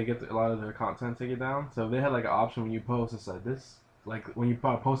 they get a lot of their content taken down. So if they had an option when you post, it's this, when you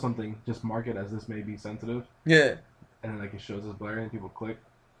post something, just mark it as this may be sensitive. Yeah. And then it shows us blurry and people click.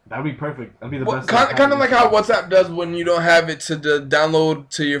 That'd be perfect. That'd be the best. Kind of like how WhatsApp does when you don't have it to download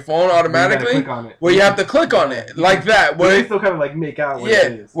to your phone automatically. You click on it. Where you have to click on it, like that. Where they still kind of make out what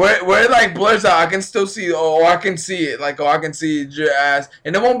it is. Where it blurs out. I can still see it, or I can see it. I can see your ass,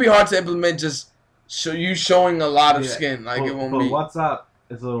 and it won't be hard to implement. Just showing a lot of skin. It won't be. But WhatsApp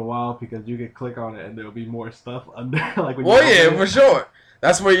is a little wild because you can click on it and there'll be more stuff under. For sure.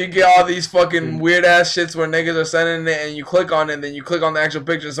 That's where you get all these fucking weird ass shits where niggas are sending it and you click on it and then you click on the actual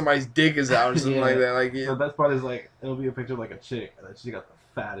picture and somebody's dick is out or something like that. The best part is it'll be a picture of a chick and she got the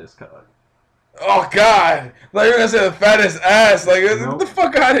fattest cock. Oh god! You're gonna say the fattest ass. Get the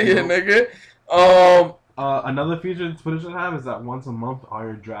fuck out of here, nigga. Another feature Twitter should have is that once a month all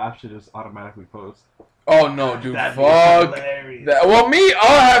your drafts should just automatically post. Oh no, dude! Fuck that. Well, me,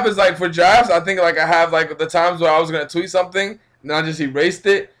 all I have is for drafts. I think I have the times where I was gonna tweet something. And I just erased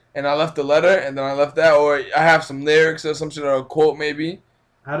it, and I left the letter, and then I left that, or I have some lyrics or some shit or a quote maybe.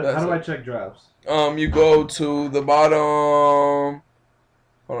 How do I check drafts? You go to the bottom.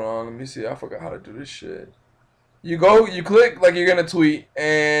 Hold on, let me see. I forgot how to do this shit. You click you're gonna tweet,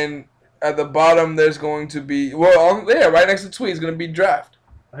 and at the bottom there's going to be right next to tweet is gonna be draft.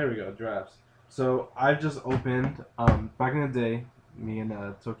 Here we go, drafts. So I've just opened back in the day. Me and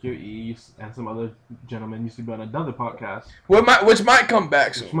Tokyo E and some other gentlemen used to be on another podcast. Which might come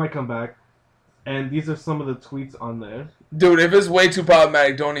back soon. And these are some of the tweets on there. Dude, if it's way too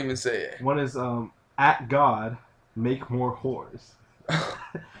problematic, don't even say it. One is, at God, make more whores.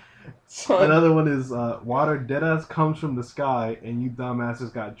 Another one is, water deadass comes from the sky and you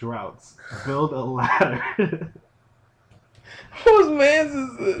dumbasses got droughts. Build a ladder. Whose man's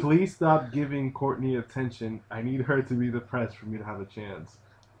is this? Please stop giving Courtney attention. I need her to be depressed for me to have a chance.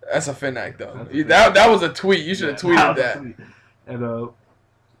 That's a Finnack, though. That was a tweet. You should have tweeted that. And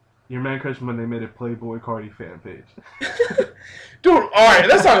your man crush when they made a Playboy Cardi fan page. Dude, alright,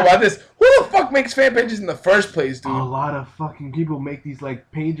 let's talk about this. Who the fuck makes fan pages in the first place, dude? A lot of fucking people make these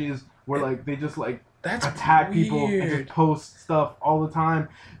pages where they just that's attack weird. people and just post stuff all the time.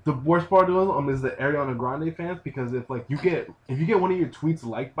 The worst part of them is the Ariana Grande fans because if you get one of your tweets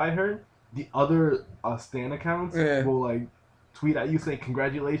liked by her, the other stan accounts will tweet at you saying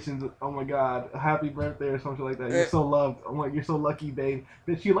congratulations, oh my god, happy birthday or something like that. You're so loved. I'm like, you're so lucky, babe.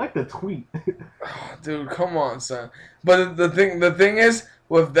 Bitch, you like the tweet. Dude, come on, son. But the thing is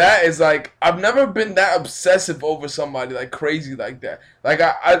with that is like I've never been that obsessive over somebody like crazy like that. Like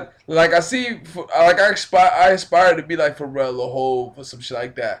I aspire to be like Pharrell or Hov or some shit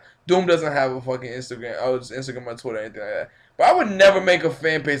like that. Doom doesn't have a fucking Instagram. I was Instagram or Twitter or anything like that. But I would never make a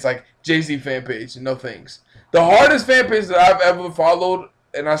fan page like Jay-Z fan page. No thanks. The hardest fan page that I've ever followed,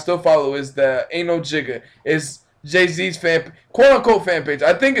 and I still follow, is the Ain't No Jigga. Is Jay-Z's quote-unquote fan page.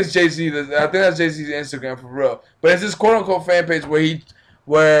 I think it's Jay-Z. I think that's Jay-Z's Instagram for real. But it's this quote-unquote fan page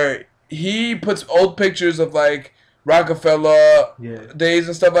where he puts old pictures of, like, Rockefeller days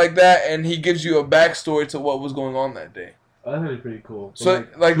and stuff like that, and he gives you a backstory to what was going on that day. Oh, that's really pretty cool. But so,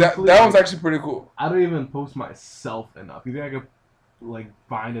 like that one's actually pretty cool. I don't even post myself enough. You think I could, like,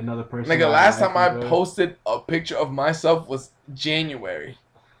 find another person? Like, the last time I posted a picture of myself was January.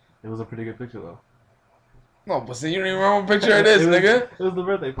 It was a pretty good picture, though. No, but see, you don't even remember what picture it is, nigga. It was the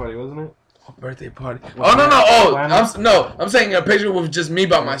birthday party, wasn't it? Oh, birthday party. Oh, no. I'm saying a picture with just me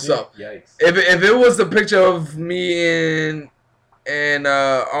by myself. Yikes. If it was the picture of me and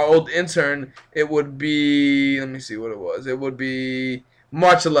our old intern, it would be, let me see what it was. It would be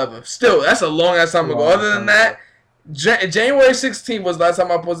March 11th. Still, that's a long ass time ago. Other than that, January 16th was the last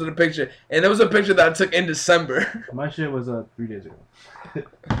time I posted a picture, and it was a picture that I took in December. My shit was 3 days ago.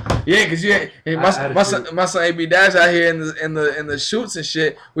 Yeah, cause my son AB Dash out here in the shoots and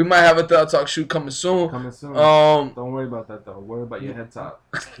shit. We might have a Thug Talk shoot coming soon. Don't worry about that though. Worry about your head top.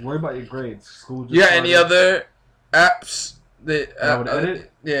 Worry about your grades. School just started. Any other apps that I would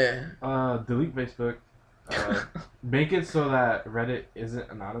edit? Yeah. Delete Facebook. Make it so that Reddit isn't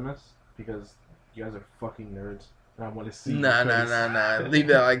anonymous because you guys are fucking nerds. I want to see. Nah. Leave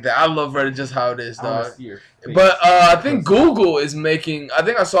that like that. I love Reddit just how it is, dog. But I think Google is making. I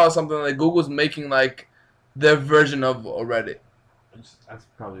think I saw something like Google's making like their version of a Reddit. That's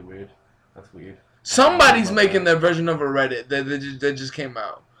probably weird. That's weird. Somebody's making their version of a Reddit that just came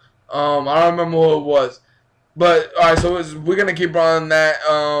out. I don't remember who it was, but all right. So we're gonna keep on that.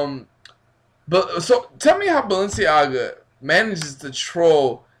 But so tell me how Balenciaga manages to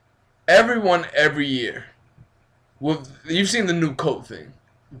troll everyone every year. You've seen the new coat thing.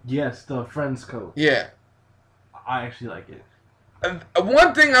 Yes, the Friends coat. Yeah. I actually like it.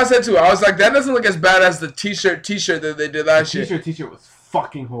 One thing I said too, I was like, that doesn't look as bad as the t-shirt that they did last year. T-shirt was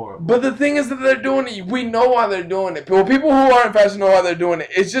fucking horrible. But the thing is that they're doing it. We know why they're doing it. People who aren't fashion know why they're doing it.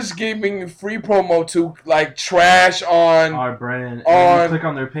 It's just giving free promo to like trash on our brand. And you click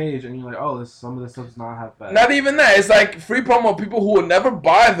on their page and you're like, oh, some of this stuff's not half bad. Not even that. It's like free promo. People who will never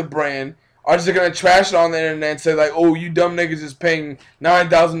buy the brand are just gonna trash it on the internet and say like, "Oh, you dumb niggas is paying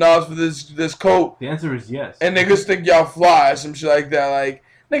 $9,000 for this coat." The answer is yes. And niggas think y'all fly or some shit like that. Like,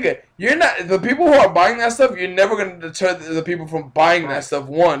 nigga, you're not the people who are buying that stuff. You're never gonna deter the people from buying that stuff.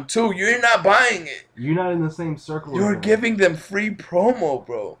 1, 2, you're not buying it. You're not in the same circle. You're giving them free promo,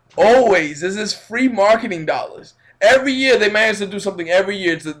 bro. Always, this is free marketing dollars. Every year they manage to do something. Every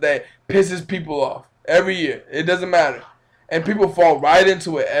year that pisses people off. Every year, it doesn't matter, and people fall right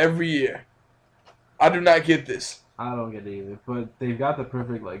into it every year. I do not get this. I don't get it either. But they've got the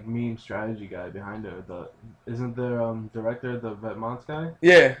perfect like meme strategy guy behind it. Isn't their director the Vetmonts guy?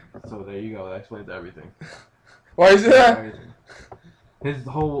 Yeah. So there you go. That explains everything. Why is that?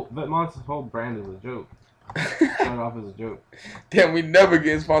 Vetmont's whole brand is a joke. Started off as a joke. Damn, we never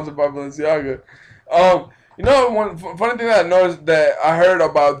get sponsored by Balenciaga. You know, one funny thing that I noticed that I heard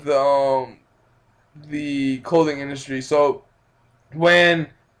about the clothing industry. So when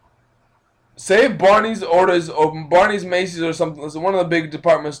say if Barney's orders, or Barney's, Macy's, or something, so one of the big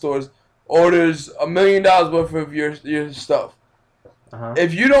department stores orders $1 million worth of your stuff.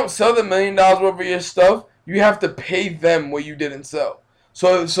 If you don't sell the $1 million worth of your stuff, you have to pay them what you didn't sell.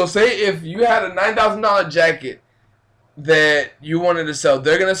 So say if you had a $9,000 jacket that you wanted to sell,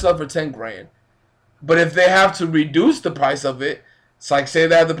 they're gonna sell for $10,000. But if they have to reduce the price of it, it's like say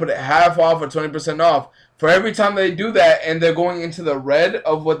they have to put it half off or 20% off. For every time they do that and they're going into the red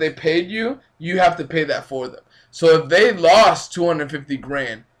of what they paid you, you have to pay that for them. So if they lost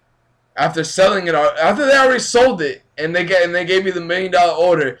 $250,000 after selling it, after they already sold it, and they gave you the $1 million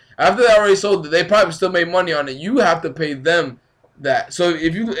order, after they already sold it, they probably still made money on it. You have to pay them that. So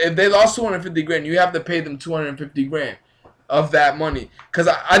if they lost $250,000, you have to pay them $250,000 of that money. Cause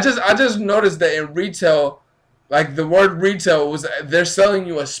I just noticed that in retail, like the word retail was they're selling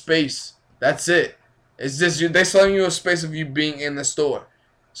you a space. That's it. It's just they're selling you a space of you being in the store.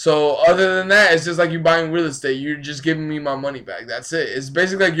 So other than that, it's just like you buying real estate. You're just giving me my money back. That's it. It's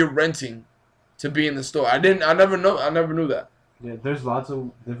basically like you're renting to be in the store. I never knew that. Yeah, there's lots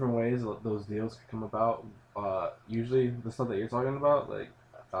of different ways those deals can come about. Usually the stuff that you're talking about, like,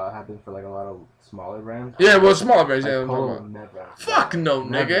 happens for like a lot of smaller brands. Yeah, well, smaller brands. Like Yeah, Polo never. fuck no,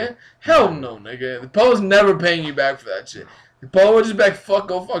 Never. nigga. Hell no, nigga. The Polo's never paying you back for that shit. The Polo would just be like,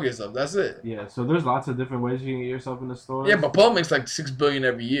 go fuck yourself. That's it. Yeah, so there's lots of different ways you can get yourself in the stores. Yeah, but Polo makes like $6 billion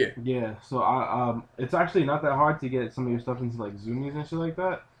every year. Yeah, so it's actually not that hard to get some of your stuff into like Zoomies and shit like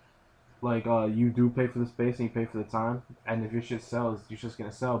that. Like, you do pay for the space and you pay for the time, and if your shit sells, you're just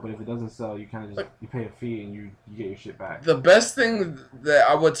gonna sell. But if it doesn't sell, you kind of just you pay a fee and you get your shit back. The best thing that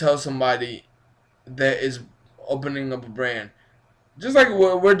I would tell somebody that is opening up a brand, just like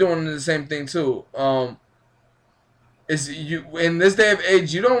we're doing the same thing too. Is you in this day of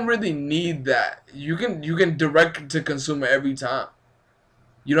age, you don't really need that. You can direct to consumer every time.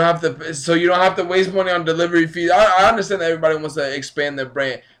 You don't have to, so you don't have to waste money on delivery fees. I understand that everybody wants to expand their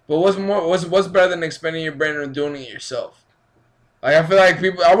brand, but what's better than expanding your brand and doing it yourself? Like, I feel like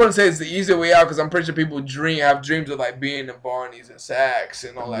people, I wouldn't say it's the easier way out because I'm pretty sure people have dreams of like being in Barney's and Saks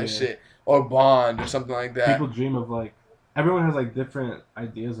and all that shit, or Bond or something like that. People dream of like, everyone has like different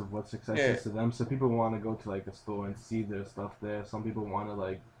ideas of what success is to them. So people want to go to like a store and see their stuff there. Some people want to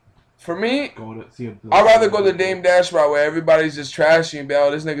like. For me, go to see I'd rather go the Dame Dash route where everybody's just trashing and be like,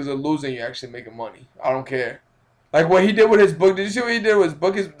 oh, this nigga's a loser and you're actually making money. I don't care. Like what he did with his book. Did you see what he did with his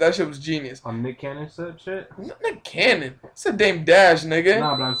book? That shit was genius. On Nick Cannon said shit? Nick Cannon. It's a Dame Dash, nigga.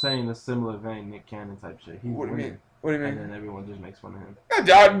 Nah, but I'm saying a similar vein, Nick Cannon type shit. He's what do you winning. mean? What do you mean? And then everyone just makes fun of him.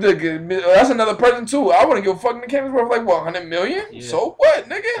 That's another person too. I wouldn't give a fuck. Nick Cannon's worth like what, 100 million? Yeah. So what,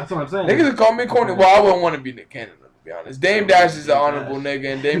 nigga? That's what I'm saying. Niggas call me corny. Well, I wouldn't want to be Nick Cannon, to be honest. Dame Dash is an honorable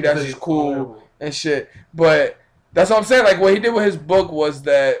nigga, and Dame Dash is cool and shit. But that's what I'm saying. Like what he did with his book was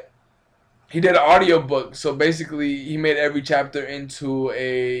that he did an audio book. So basically, he made every chapter into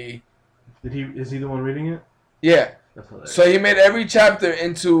a. Is he the one reading it? Yeah. So he made every chapter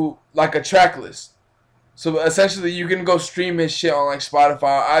into like a track list. So essentially, you can go stream his shit on like Spotify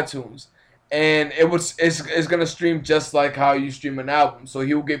or iTunes, and it's gonna stream just like how you stream an album. So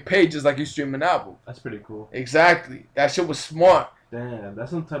he will get paid just like you stream an album. That's pretty cool. Exactly. That shit was smart. Damn,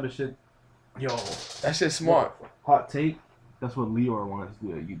 that's some type of shit. Yo, that shit's smart. Hot take. That's what Lior wanted to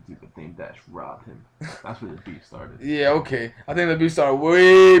do at YouTube, but Dame Dash robbed him. That's where the beef started. Yeah, okay. I think the beef started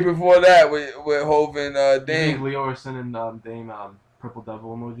way before that with Hov and Dame. You think Lior sending Dame purple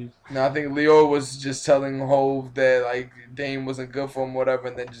devil emojis? No, I think Lior was just telling Hov that like Dame wasn't good for him, whatever,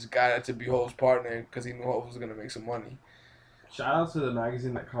 and then just got it to be Hov's partner because he knew Hov was gonna make some money. Shout out to the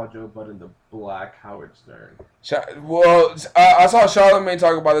magazine that called Joe Budden the Black Howard Stern. Well, I saw Charlamagne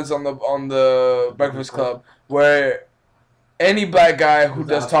talk about this on the Breakfast Club, where any black guy who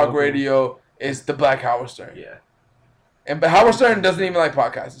does talk radio is the Black Howard Stern. Yeah. But Howard Stern doesn't even like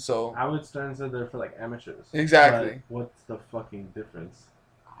podcasting, so. Howard Stern said they're for like amateurs. Exactly. But what's the fucking difference?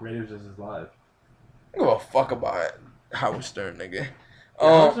 Radio's just as live. I don't give a fuck about it. Howard Stern, nigga.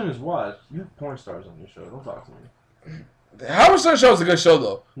 Howard Stern is watched. You have porn stars on your show. Don't talk to me. Howard Stern show is a good show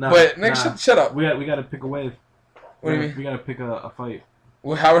though. But nigga, shut up. We got to pick a wave. What do you mean? We got to pick a fight.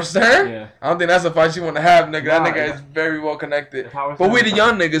 With Howard Stern? Yeah. I don't think that's a fight you want to have, nigga. That nigga is very well connected. But we the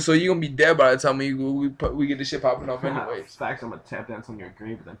young niggas, so you gonna be dead by the time we get the shit popping off anyways. Facts, I'm gonna tap dance on your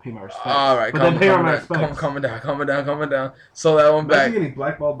grave, but then pay my respects. All right, calm down. So that one back. I'm getting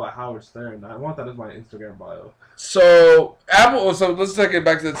blackballed by Howard Stern. I want that as my Instagram bio. So Apple. So let's take it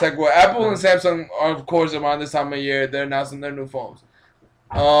back to the tech world. Apple and Samsung are, of course, around this time of year. They're announcing their new phones.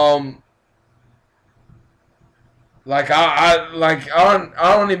 I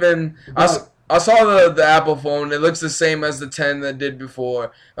saw the Apple phone. It looks the same as the 10 that did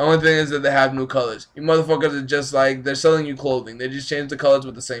before. The only thing is that they have new colors. You motherfuckers are just like, they're selling you clothing. They just changed the colors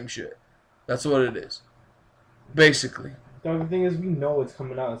with the same shit. That's what it is. Basically. The thing is, we know it's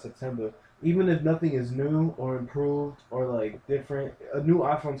coming out in September. Even if nothing is new or improved or like different, a new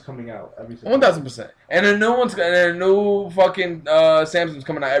iPhone's coming out every September. 1,000%. And a new fucking Samsung's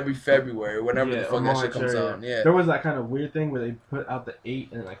coming out every February, whenever the fuck that shit comes out. Yeah. There was that kind of weird thing where they put out the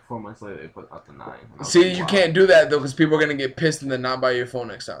 8 and like 4 months later they put out the 9. See, like, you can't do that though because people are gonna get pissed and then not buy your phone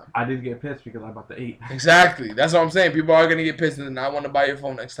next time. I did get pissed because I bought the 8. Exactly. That's what I'm saying. People are gonna get pissed and then not want to buy your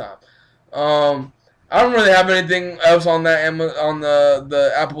phone next time. I don't really have anything else on that on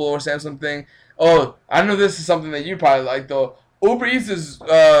the Apple or Samsung thing. Oh, I know this is something that you probably like though. Uber Eats is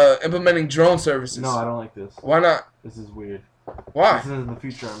implementing drone services. No, I don't like this. Why not? This is weird. Why? This is the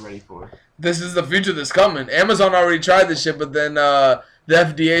future I'm ready for. This is the future that's coming. Amazon already tried this shit, but then the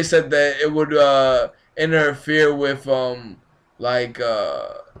FDA said that it would interfere with So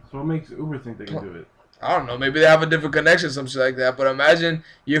what makes Uber think they can do it? I don't know. Maybe they have a different connection, some shit like that. But imagine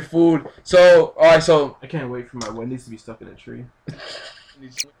your food. So, all right. So I can't wait for my Wendy's to be stuck in a tree.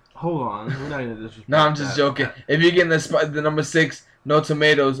 Hold on, we're not gonna disrespect. No, I'm just joking. If you're getting the number 6, no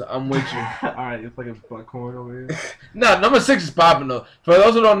tomatoes, I'm with you. Alright, it's like a buckhorn over here. No, number 6 is popping though. For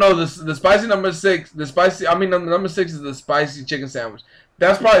those who don't know, the spicy number 6, number 6 is the spicy chicken sandwich.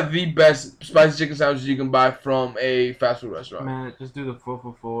 That's probably the best spicy chicken sandwich you can buy from a fast food restaurant. Man, just do the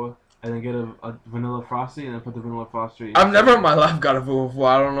 4 for $4 and then get a vanilla frosty and then put the vanilla frosty. I've never in my life got a 4 for $4.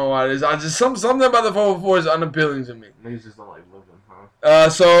 I don't know why it is. I just something about the 4 for $4 is unappealing to me. Niggas just don't like living, huh?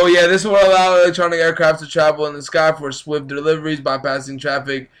 So yeah, this will allow electronic aircraft to travel in the sky for swift deliveries, bypassing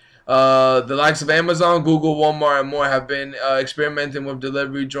traffic. The likes of Amazon, Google, Walmart, and more have been experimenting with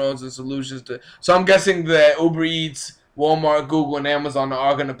delivery drones and solutions to. So I'm guessing that Uber Eats, Walmart, Google, and Amazon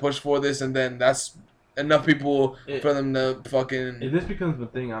are going to push for this, and then that's enough people for them to fucking. If this becomes the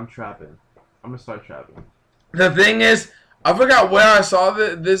thing, I'm trapping. I'm gonna start trapping. The thing is, I forgot where I saw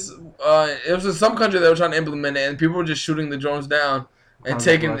this. It was in some country that were trying to implement it, and people were just shooting the drones down and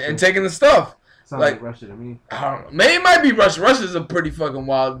taking the stuff. Sounds like Russia to me. I don't know. Maybe it might be Russia. Russia's a pretty fucking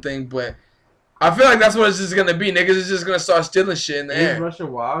wild thing, but I feel like that's what it's just gonna be. Niggas is just gonna start stealing shit in the air. Is Russia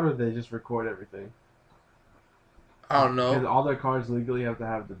wild, or they just record everything? I don't know. Because all their cars legally have to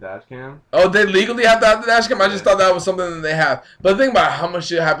have the dash cam. Oh, they legally have to have the dash cam? I just thought that was something that they have. But think about how much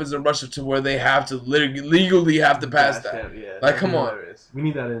shit happens in Russia to where they have to legally have to pass that. Cam, yeah, like, come on. We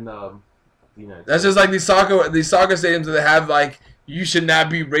need that in the United States. That's just like these soccer stadiums that have like, you should not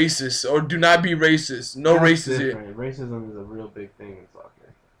be racist or do not be racist. No racist here. Racism is a real big thing in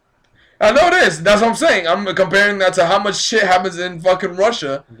soccer. I know it is. That's what I'm saying. I'm comparing that to how much shit happens in fucking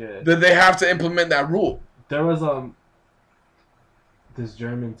Russia that they have to implement that rule. There was this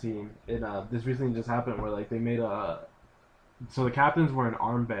German team. This recently just happened where like they made so the captains were an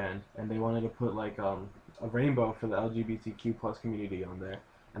armband and they wanted to put like a rainbow for the LGBTQ plus community on there.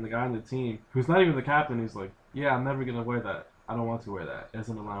 And the guy on the team, who's not even the captain, he's like, yeah, I'm never gonna wear that. I don't want to wear that. It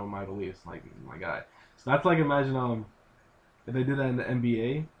doesn't align with my beliefs. Like, my guy. So that's like, imagine if they did that in the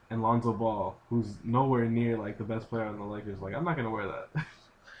NBA and Lonzo Ball, who's nowhere near like the best player on the Lakers, like, I'm not gonna wear that.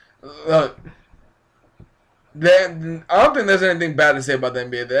 Look, I don't think there's anything bad to say about the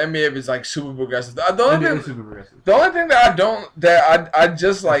NBA. The NBA is like super progressive. The only thing that I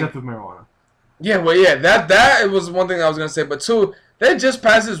just like, except with marijuana. Yeah, well, yeah, that was one thing I was gonna say. But two, they just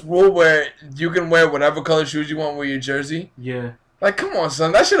passed this rule where you can wear whatever color shoes you want with your jersey. Yeah. Like, come on,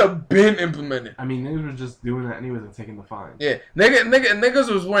 son. That should have been implemented. I mean, niggas were just doing that anyways and taking the fine. Yeah.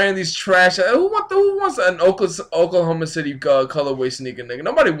 Niggas was wearing these trash. Who wants an Oklahoma City colorway sneaker, nigga?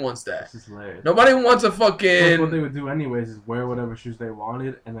 Nobody wants that. This is hilarious. Nobody wants a fucking... What they would do anyways is wear whatever shoes they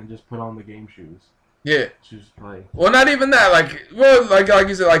wanted and then just put on the game shoes. Yeah. Just play. Well, not even that. Like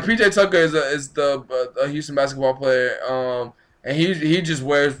you said, like PJ Tucker is the Houston basketball player. And he just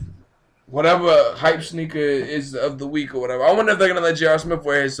wears whatever hype sneaker is of the week or whatever. I wonder if they're gonna let J.R. Smith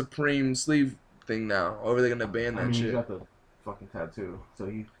wear his Supreme sleeve thing now, or are they gonna ban that shit? He got the fucking tattoo, so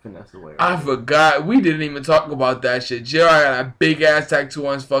he finessed the way. I forgot. We didn't even talk about that shit. J.R. got a big ass tattoo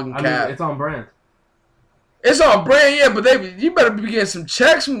on his fucking cap. It's on brand. It's on brand, yeah, but you better be getting some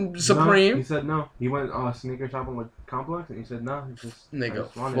checks from Supreme. No, he said no. He went sneaker shopping with Complex, and he said no. He just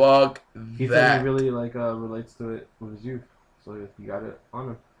fuck He said he really relates to it with his youth, so he got it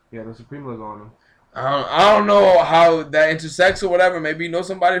on him. He had the Supreme logo on him. I don't know how that intersects or whatever. Maybe you know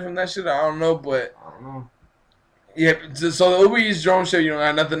somebody from that shit. I don't know, but I don't know. Yeah, so the Uber Eats drone show, you don't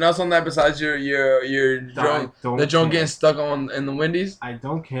have nothing else on that besides your drone, the drone getting stuck in the Wendy's? I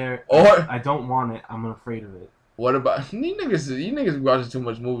don't care. Or I don't want it. I'm afraid of it. What about you niggas watching too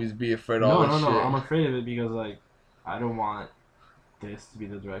much movies, be afraid of all this shit. No, I'm afraid of it because like I don't want this to be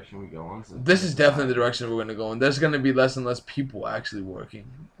the direction we go on. So this is definitely the direction we're gonna go in. There's gonna be less and less people actually working,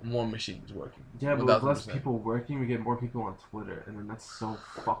 more machines working. Yeah, but with less people working, we get more people on Twitter, and then that's so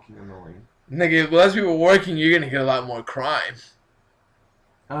fucking annoying. Nigga, with less people working, you're gonna get a lot more crime.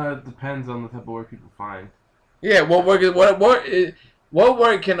 It depends on the type of work people find. Yeah, what work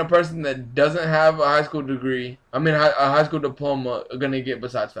can a person that doesn't have a high school degree, a high school diploma, gonna get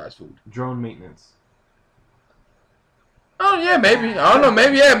besides fast food? Drone maintenance. Oh yeah, maybe. I don't know.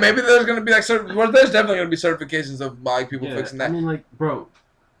 Maybe yeah. Maybe there's gonna be like there's definitely gonna be certifications of like people fixing that. I mean, like, bro,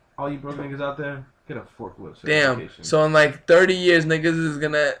 all you broke niggas out there, get a forklift certification. Damn. So in like 30 years, niggas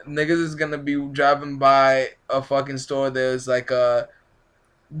is gonna be driving by a fucking store. There's like a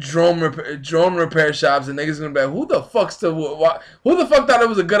drone repair shops, and niggas gonna be like, who the fuck thought it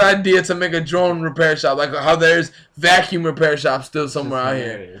was a good idea to make a drone repair shop? Like how there's vacuum repair shops still somewhere out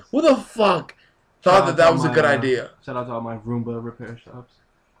here. Who the fuck thought that was a good idea? Shout out to all my Roomba repair shops.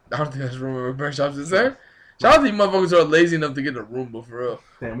 I don't think there's room in repair shops, is there? Shout out to you motherfuckers who are lazy enough to get a Roomba, for real.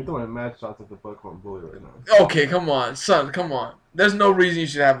 Damn, we're throwing mad shots at the Buckhorn Bully right now. Okay, come on, son, come on. There's no reason you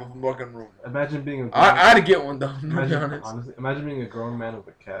should have a fucking Roomba. Imagine being a I had to get one, though, to be honest. Honestly, imagine being a grown man with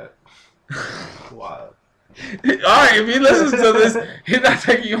a cat. Wow. Alright, if he listens to this, he's not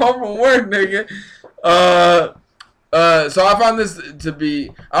taking you home from work, nigga. So I found this to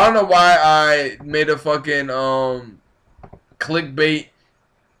be, I don't know why I made a fucking clickbait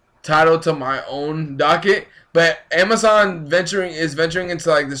title to my own docket, but Amazon is venturing into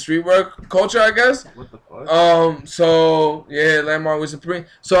like the streetwear culture, I guess. What the fuck? So yeah, Landmark with Supreme.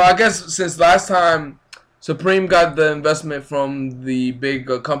 So I guess since last time Supreme got the investment from the big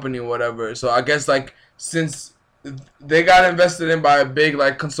company or whatever, so I guess like since they got invested in by a big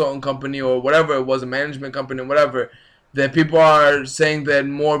like consultant company or whatever it was, a management company or whatever, that people are saying that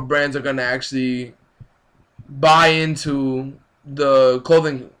more brands are gonna actually buy into the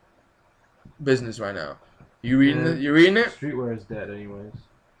clothing business right now. You reading it? You reading it? Streetwear is dead, anyways.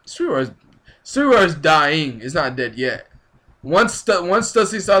 Streetwear is dying. It's not dead yet. Once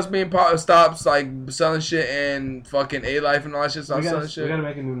Stussy stops like selling shit and fucking A-Life and all that shit stops selling shit. We gotta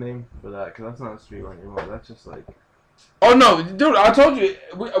make a new name for that because that's not streetwear anymore. That's just like. Oh no, dude! I told you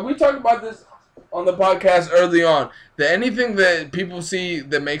we talked about this on the podcast early on. That anything that people see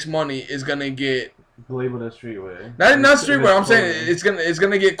that makes money is gonna get labeled as streetwear. Not streetwear. I'm saying it's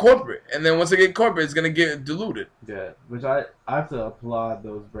gonna get corporate, and then once it get corporate, it's gonna get diluted. Yeah, which I have to applaud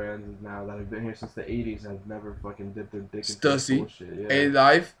those brands now that have been here since the '80s and have never fucking dipped their dick into Stussy, bullshit. Yeah.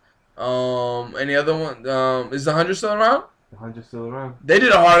 A-Life, any other one? Is the 100 still around? The 100 still around. They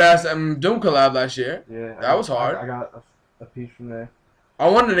did a hard ass Doom collab last year. Yeah, that was hard. I got a piece from there. I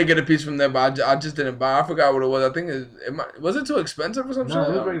wanted to get a piece from there, but I just didn't buy. I forgot what it was. I think was it too expensive or something? No,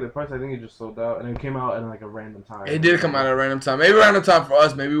 it was regular price. I think it just sold out, and it came out at like a random time. It did come out at a random time. Maybe random time for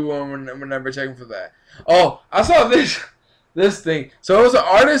us. Maybe we're never checking for that. Oh, I saw this thing. So it was an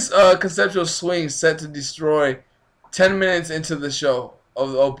artist conceptual swing set to destroy 10 minutes into the show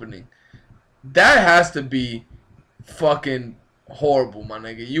of the opening. That has to be fucking horrible, my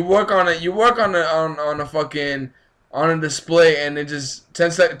nigga. You work on it. You work on a fucking. On a display, and it just 10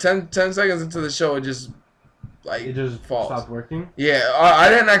 seconds into the show, it just falls. Stopped working. Yeah, I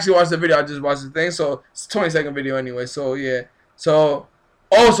didn't actually watch the video. I just watched the thing, so it's a 20-second video anyway. So yeah, so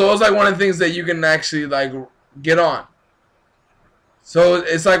it was like one of the things that you can actually like get on. So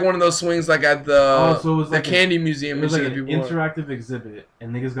it's like one of those swings like at the Candy Museum. It was like an interactive exhibit,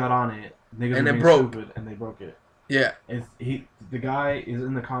 and niggas got on it. Niggas and it broke. Stupid, and they broke it. Yeah. The guy is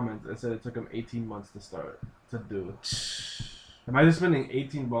in the comments that said it took him 18 months to start. To do. Imagine spending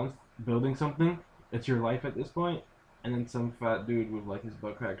 18 months building something. It's your life at this point, and then some fat dude with like his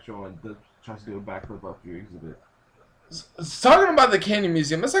butt crack showing tries to do a backflip off your exhibit. Talking about the Candy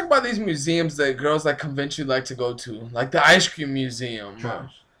Museum, let's talk about these museums that girls like conventionally like to go to, like the Ice Cream Museum,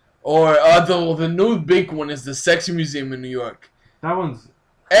 Trash. Or the new big one is the Sexy Museum in New York. That one's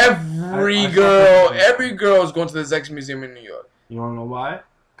every girl is going to the Sexy Museum in New York. You wanna know why?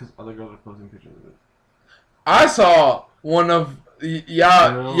 Because other girls are posting pictures of it. I saw one of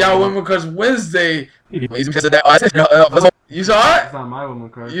y'all Women Crush Wednesday. You saw it? It's not my Woman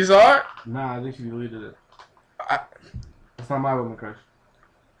Crush. You saw it? Nah, I think she deleted it. It's not my Woman Crush.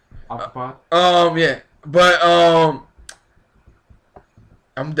 Off the pod? Yeah. But,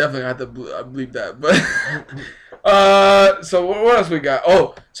 I'm definitely going to have to bleep that. But, so what else we got?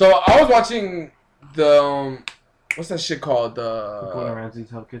 Oh, so I was watching the, what's that shit called? Gordon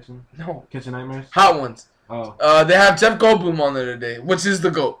Ramsay's Hell Kitchen? No. Kitchen Nightmares? Hot Ones. Oh. They have Jeff Goldblum on there today, which is the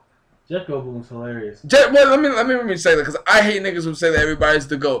GOAT. Jeff Goldblum's hilarious. Let me say that, because I hate niggas who say that everybody's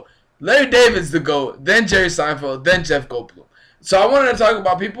the GOAT. Larry David's the GOAT, then Jerry Seinfeld, then Jeff Goldblum. So I wanted to talk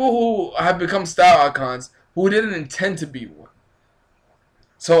about people who have become style icons who didn't intend to be one.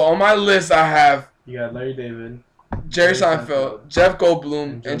 So on my list I have... You got Larry David, Jerry Seinfeld, Jeff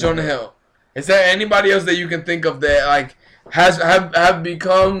Goldblum, and Jonah Hill. Is there anybody else that you can think of that like have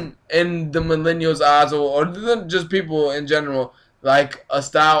become in the millennials' eyes or just people in general like a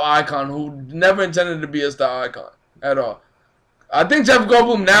style icon who never intended to be a style icon at all? I think Jeff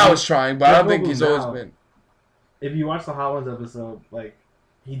Goldblum now is trying, but I don't think he's always been. If you watch the Hot Ones episode, like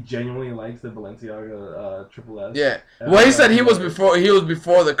he genuinely likes the Balenciaga Triple S. Yeah. Well, he said he was before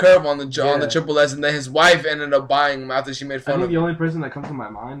the curve on the Triple S, and then his wife ended up buying him after she made fun of him. I think the only person that comes to my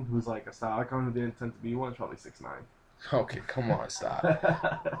mind who's like a style icon who didn't intend to be one is probably 6ix9ine. Okay, come on, stop.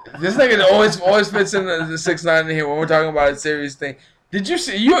 This nigga always fits in the 6ix9ine in here when we're talking about a serious thing. Did you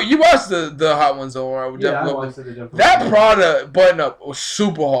see you watched the Hot Ones though, right? Yeah, I watched it. That Prada button up was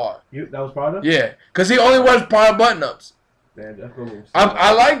super hard. That was Prada? Yeah, cause he only wears Prada button ups. Damn, Jeff Goldblum.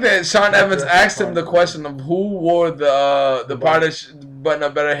 I like that Sean Evans Jurassic asked him Park, the bro. question of who wore the part of button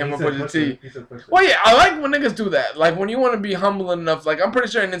up better, him He or said Pusha T. He said Pusha. Well, yeah, I like when niggas do that. Like when you want to be humble enough. Like I'm pretty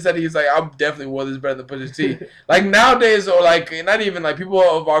sure Nick said he's like, I definitely wore this better than Pusha T. Like nowadays, or like not even like people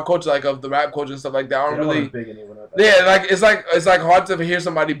of our culture, like of the rap culture and stuff like that, aren't They don't really. wanna big anyone up. Yeah, like it's like hard to hear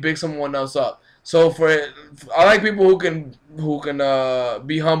somebody big someone else up. So I like people who can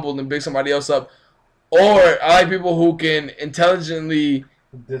be humble and big somebody else up, or I like people who can intelligently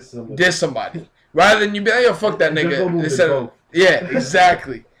diss somebody rather than you be like, yo, fuck that Jeff nigga. Goldblum did Instead of, both. yeah,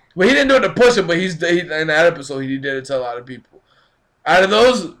 exactly. But he didn't do it to push it, but he in that episode he did it to a lot of people. Out of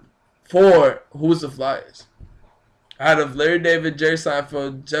those 4, who's the flyest? Out of Larry David, Jerry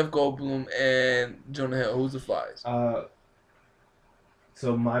Seinfeld, Jeff Goldblum, and Jonah Hill, who's the flyest?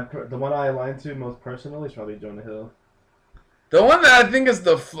 So the one I align to most personally is probably Jonah Hill. The one that I think is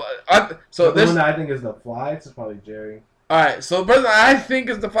the fly. The one that I think is the flyest is probably Jerry. All right, so the person I think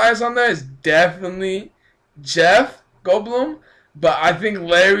is the flyest on there is definitely Jeff Goldblum, but I think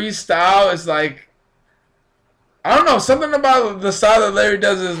Larry's style is like, I don't know, something about the style that Larry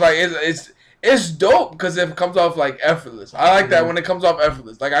does is like it's dope because it comes off like effortless. I like that when it comes off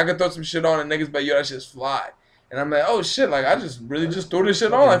effortless. Like I could throw some shit on and niggas be like, yo, that shit's fly. And I'm like, oh shit, like I just threw this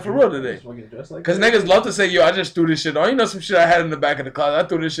shit on like for real today. Cause niggas love to say, yo, I just threw this shit on. You know some shit I had in the back of the closet. I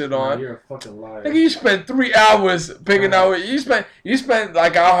threw this shit on. You're a fucking liar. Nigga, you spent 3 hours picking out. You spent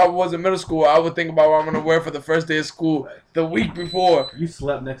like I was in middle school. I would think about what I'm gonna wear for the first day of school the week before. You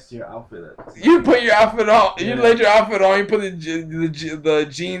slept next to your outfit. You put your outfit on. Yeah. You laid your outfit on. You put the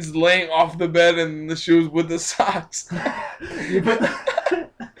jeans laying off the bed and the shoes with the socks. You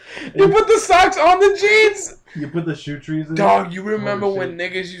put the socks on the jeans. You put the shoe trees in. Dog, you remember when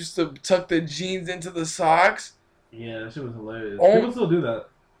niggas used to tuck the jeans into the socks? Yeah, that shit was hilarious. Oh. People still do that.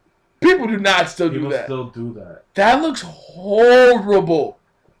 People do not still People do that. still do that. That looks horrible.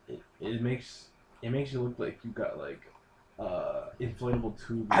 It makes you look like you got like inflatable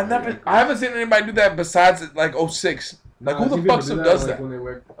tube. I haven't seen anybody do that besides like 06. Like who the fuck still does that? When they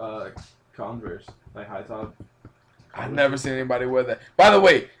wear Converse, like high top. I've never seen anybody wear that. By the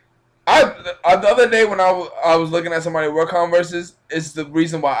way, the other day when I was looking at somebody wear Converses, it's the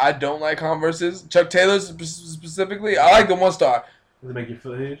reason why I don't like Converses. Chuck Taylor specifically, I like the 1-star. Does it make your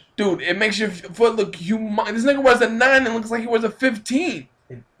foot huge? Dude, it makes your foot look humongous. This nigga wears a 9 and looks like he wears a 15.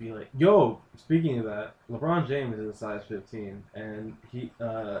 It'd be like, yo. Speaking of that, LeBron James is a size 15, and he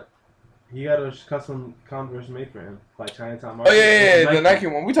got a custom Converse made for him by Chinatown Market. Oh yeah, the Nike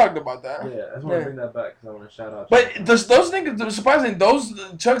one. We talked about that. Yeah, I just want to bring that back because I want to shout out. But those niggas, surprisingly, those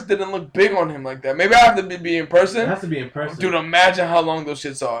Chucks didn't look big on him like that. Maybe I have to be in person. It has to be in person. Dude, imagine how long those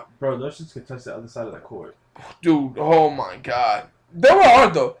shits are. Bro, those shits could touch the other side of the court. Dude, oh my god. They were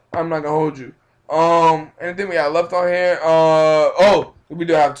hard though. I'm not gonna hold you. Anything we got left on here? We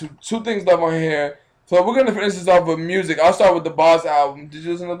do have two things left on here. So we're gonna finish this off with music. I'll start with the Boss album. Did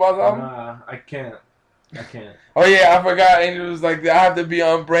you listen to the Boss album? Nah, I can't. Oh yeah, I forgot. Angel was like, I have to be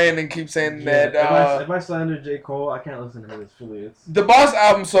on brand and keep saying that. If I slander J. Cole, I can't listen to his affiliates. The Boss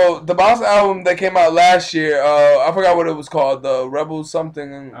album. So the Boss album that came out last year. I forgot what it was called. The Rebel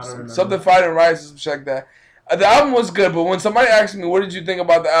something Fighting Rights or some shit like that. The album was good, but when somebody asked me, what did you think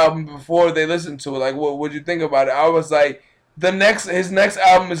about the album before they listened to it? Like, what would you think about it? I was like, his next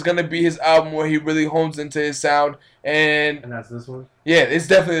album is gonna be his album where he really hones into his sound, and that's this one. Yeah, it's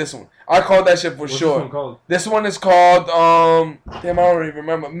definitely this one. I called that shit for sure. What's this one called? This one is called damn, I don't even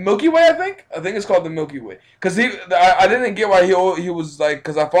remember. Milky Way, I think it's called the Milky Way. Cause I didn't get why he was like,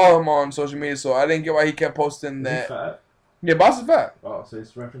 cause I follow him on social media, so I didn't get why he kept posting that. Is he fat? Yeah, Boss is fat. Oh, so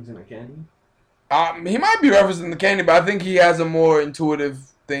he's referencing the candy. He might be referencing the candy, but I think he has a more intuitive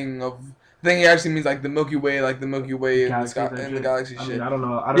thing of. I think he actually means like the Milky Way in the galaxy shit. I don't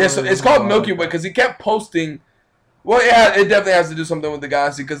know. So it's called Milky Way because he kept posting. Well, yeah, it definitely has to do something with the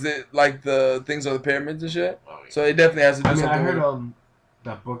galaxy because like the things are the pyramids and shit. Oh, yeah. So it definitely has to do something. I heard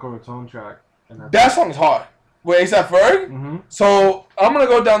that Boca Raton track. That song is hard. Wait, is that Ferg? Mm-hmm. So I'm gonna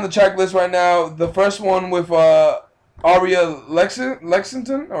go down the track list right now. The first one with Aria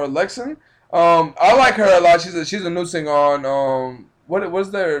Lexington. I like her a lot. She's a new singer on what's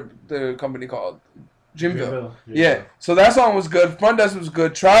their company called? Dreamville. Yeah. So that song was good. Front Desk was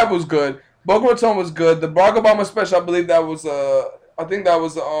good. Tribe was good. Boca Raton was good. The Barack Obama special, I believe that was I think that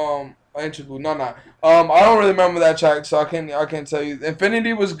was an interlude. No. I don't really remember that track, so I can't tell you.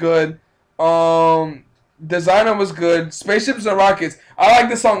 Infinity was good. Designer was good. Spaceships and Rockets. I like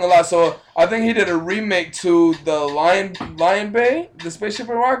this song a lot, so I think he did a remake to the Lion Bay, the Spaceship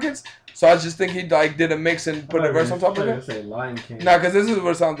and Rockets. So I just think he like did a mix and put a verse on top of it. Say Lion King. Nah, because this is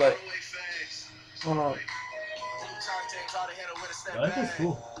what it sounds like. Hold on. That shit's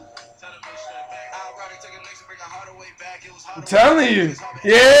cool. I'm telling you.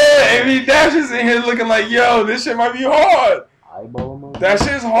 Yeah, AB Dash is in here looking like, yo, this shit might be hard. That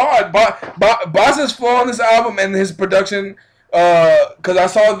shit's hard. Boss's flow on this album and his production, because I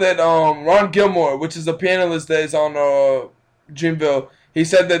saw that Ron Gilmore, which is a pianist that is on Dreamville, he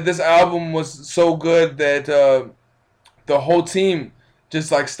said that this album was so good that the whole team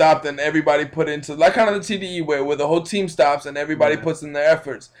just like stopped and everybody put into like kind of the TDE way where the whole team stops and everybody puts in their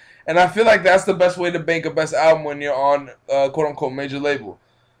efforts. And I feel like that's the best way to make a best album when you're on quote unquote major label.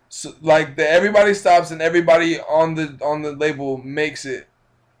 So, like everybody stops and everybody on the label makes it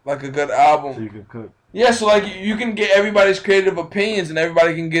like a good album. So you can cook. Yeah, so like you can get everybody's creative opinions and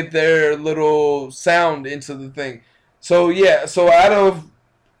everybody can get their little sound into the thing. So yeah, so out of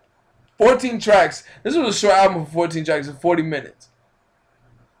 14 tracks, this was a short album for 14 tracks of 40 minutes.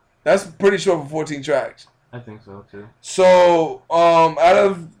 That's pretty short for 14 tracks. I think so too. So out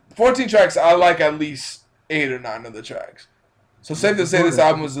of 14 tracks, I like at least 8 or 9 of the tracks. So safe to say this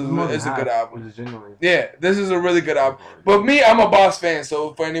album is a good album. Which is genuinely. Yeah, this is a really good album. But me, I'm a Boss fan,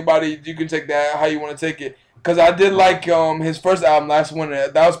 so for anybody, you can take that how you want to take it. Because I did like his first album, Last Winter.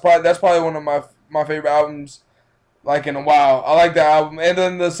 That's probably one of my favorite albums like in a while. I like that album. And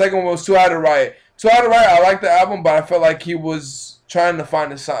then the second one was Too High to Riot. Too High to Riot, I like the album, but I felt like he was trying to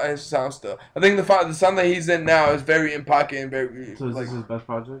find his sound still. I think the sound that he's in now is very in pocket and very. So is this his best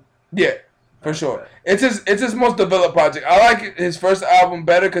project? Yeah, for sure. It's his most developed project. I like his first album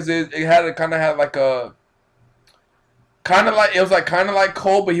better because it had like a kind of like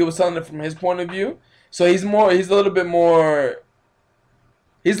Cole, but he was telling it from his point of view. So he's a little bit more.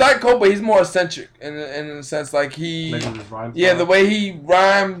 He's like Cole, but he's more eccentric in a sense. Like the way he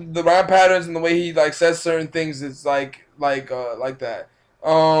rhymed, the rhyme patterns, and the way he like says certain things is like that.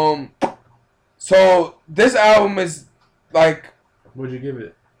 So this album is like. What'd you give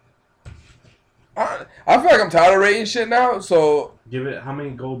it? I feel like I'm tired of rating shit now. So give it how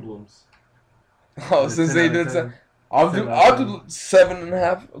many Goldblums? Oh, since they did that. I'll do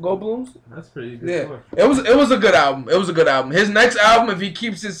 7.5 Goldblums. That's pretty good. Yeah, score. It was a good album. It was a good album. His next album, if he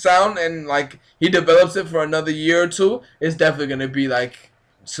keeps his sound and like he develops it for another year or two, it's definitely gonna be like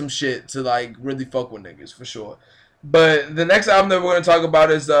some shit to like really fuck with niggas for sure. But the next album that we're gonna talk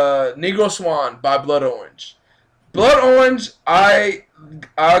about is Negro Swan by Blood Orange. Blood Orange, I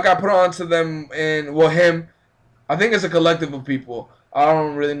got put on to them him. I think it's a collective of people. I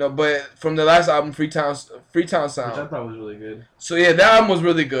don't really know, but from the last album, Freetown Sound, which I thought was really good. So yeah, that album was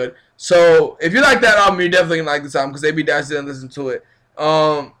really good. So if you like that album, you're definitely gonna like this album because AB Dash didn't listen to it.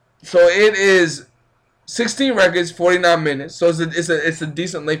 So it is 16 records, 49 minutes. So it's a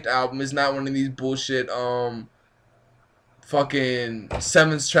decent length album. It's not one of these bullshit fucking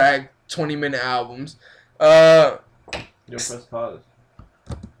 7th track 20-minute albums. Yo, press pause.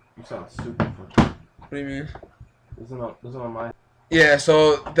 You sound super funny. What do you mean? This is on my. Yeah,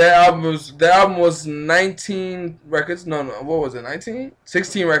 so that album was 19 records. No, what was it? 19?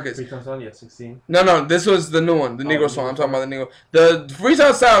 16 records. Freetown Sound, yeah, 16. No, this was the new one, the Negro Swan. I'm talking about the Negro. The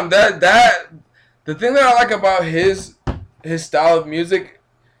Freetown Sound. The thing that I like about his style of music,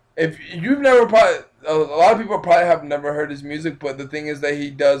 if you've never probably, a lot of people probably have never heard his music, but the thing is that he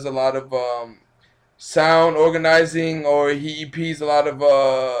does a lot of sound organizing, or he EPs a lot of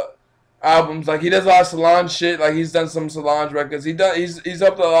albums. Like he does a lot of Solange shit. Like he's done some Solange records. He's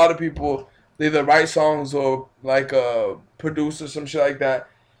helped a lot of people either write songs or like produce or some shit like that.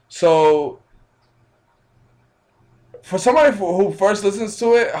 So for somebody who first listens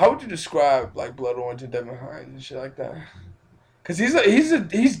to it, how would you describe like Blood Orange and Devin Hines and shit like that? Cause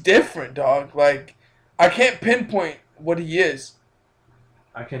he's different, dog. Like I can't pinpoint what he is.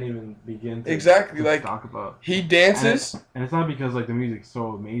 I can't even begin to exactly like talk about. He dances, and it's not because like the music's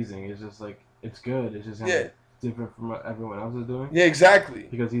so amazing. It's just like it's good. It's just different from what everyone else is doing. Yeah, exactly.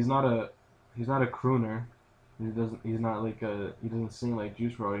 Because he's not a crooner. He doesn't sing like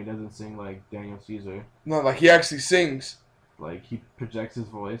Juice WRLD. He doesn't sing like Daniel Caesar. No, like he actually sings. Like he projects his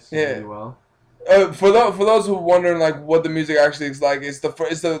voice really well. For those who are wondering like what the music actually is like, it's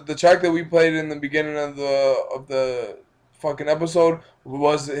the track that we played in the beginning of the fucking episode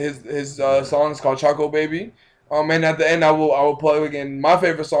was his song. It's called Choco Baby. And at the end I will play again. My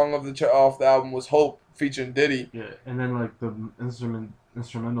favorite song off the album was Hope featuring Diddy. Yeah, and then like the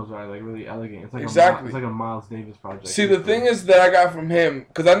instrumentals are like really elegant. It's like it's like a Miles Davis project. See, the thing is that I got from him,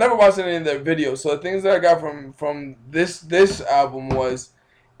 because I never watched any of their videos. So the things that I got from this album was,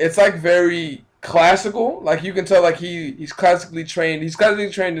 it's like very classical. Like you can tell like he's classically trained. He's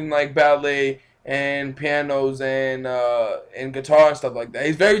classically trained in like ballet and pianos and guitar and stuff like that.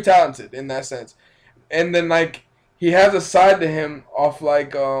 He's very talented in that sense. And then like he has a side to him off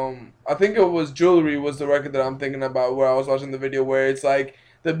like I think it was Jewelry was the record that I'm thinking about where I was watching the video where it's like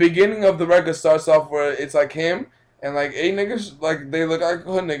the beginning of the record starts off where it's like him and like 8 niggas like they look like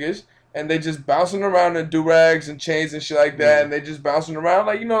hood niggas and they just bouncing around in do-rags and chains and shit like that and they just bouncing around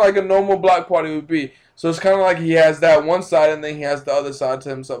like like a normal block party would be. So it's kind of like he has that one side and then he has the other side to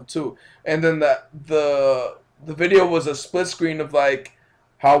himself too. And then the video was a split screen of like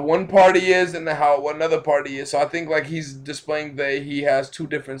how one party is and then how another party is. So I think like he's displaying that he has two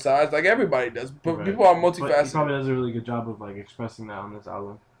different sides, like everybody does. But Right. people are But multifaceted. he probably does a really good job of like expressing that on this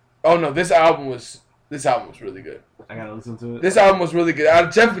album. Oh no, this album was really good. I gotta listen to it. This album was really good. Out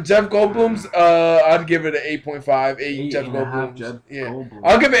of Jeff Goldblum's, I'd give it an 8.5. 8 Jeff 8.5 Goldblum's. Jeff Yeah, Goldblum.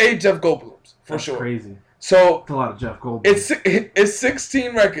 I'll give it 8 Jeff Goldblum's for That's sure. Crazy. So It's a lot of Jeff Goldblum. it's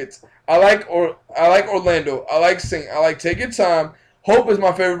 16 records. I like Orlando. I like Sing. I like Take Your Time. Hope is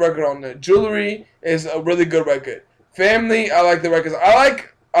my favorite record on there. Jewelry is a really good record. Family, I like the records. I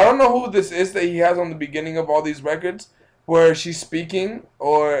don't know who this is that he has on the beginning of all these records where she's speaking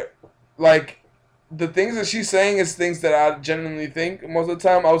or like the things that she's saying is things that I genuinely think most of the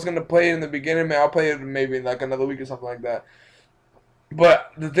time. I was gonna play it in the beginning, man. I'll play it maybe in like another week or something like that.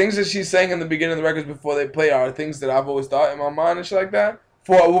 But the things that she's saying in the beginning of the records before they play are things that I've always thought in my mind and shit like that.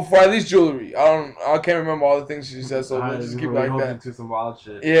 For at least Jewelry. I can't remember all the things she said, so we'll just keep it like that. To some wild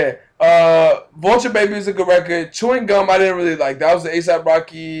shit. Yeah. Vulture Baby is a good record. Chewing Gum I didn't really like. That was the ASAP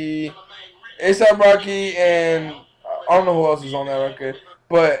Rocky and I don't know who else was on that record.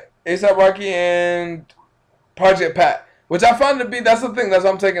 But ASAP Rocky and Project Pat. Which I found to be, that's the thing, that's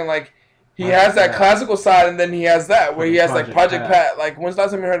what I'm taking, like, he has that classical side and then he has that, where he has like Project Pat. Like, when's the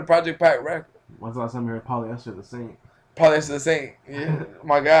last time you heard a Project Pat record? When's the last time you heard Polyester the Saint? Polyester the Saint. Yeah,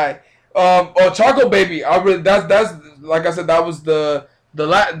 my guy. Charcoal Baby. That's like I said, that was the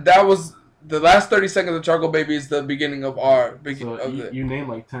last 30 seconds of Charcoal Baby is the beginning of our So you name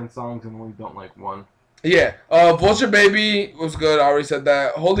like 10 songs and only don't like one. Yeah. Vulture Baby was good. I already said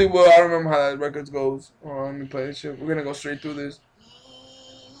that. Holy Will, I don't remember how that record goes. Let me play this shit. We're gonna go straight through this.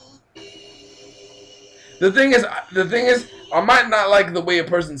 The thing is, I might not like the way a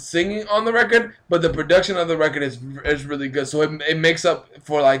person's singing on the record, but the production of the record is really good. So it makes up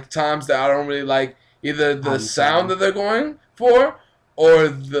for like times that I don't really like either the sound that they're going for or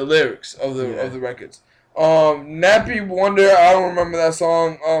the lyrics of the records. Nappy Wonder, I don't remember that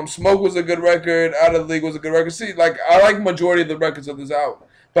song. Smoke was a good record. Out of the League was a good record. See, like I like majority of the records of this album,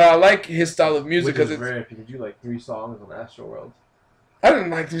 but I like his style of music because it's rare because you like 3 songs on Astroworld. I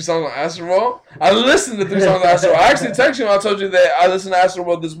didn't like 3 songs on Astroworld. I listened to 3 songs on Astroworld. I actually texted you and I told you that I listened to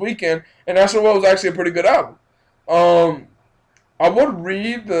Astroworld this weekend, and Astroworld was actually a pretty good album. I would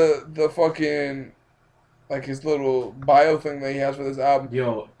read the fucking like his little bio thing that he has for this album.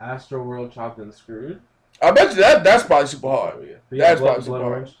 Yo, Astroworld Chopped and Screwed. I bet you that's probably super hard. Oh, yeah. That's probably super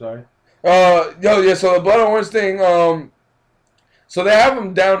hard. Orange, sorry. So the Blood Orange thing, so they have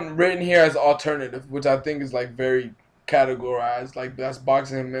him down written here as alternative, which I think is like very categorized, like that's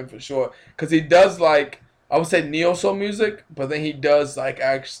boxing him in for sure, because he does like I would say neo soul music, but then he does like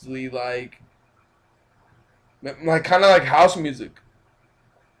actually like kind of like house music,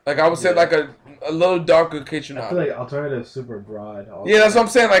 like I would say like a little darker kitchen. I feel like alternative super broad. Yeah, that's what I'm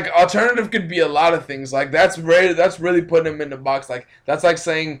saying. Like alternative could be a lot of things. Like that's really putting him in the box. Like that's like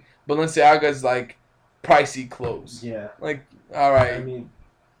saying Balenciaga is like pricey clothes. Yeah. Like all right. I mean.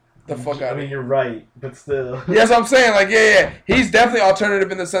 The fuck out. I mean, you're right, but still. Yeah, that's what I'm saying. Like, yeah. He's definitely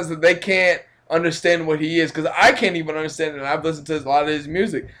alternative in the sense that they can't understand what he is, because I can't even understand it. And I've listened to a lot of his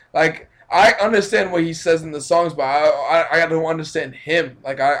music. Like, I understand what he says in the songs, but I got to understand him.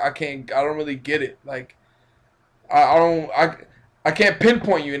 Like, I don't really get it. Like, I can't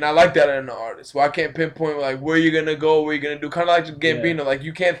pinpoint you, and I like that in an artist. Well, I can't pinpoint like where you're gonna go, what you're gonna do. Kind of like Gambino. Yeah. Like,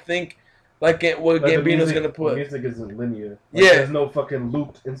 you can't think. What Gambino's gonna put. The music isn't linear. Like, yeah. There's no fucking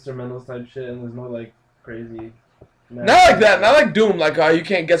looped instrumentals type shit, and there's no like crazy. Not like that. Not like Doom. Like you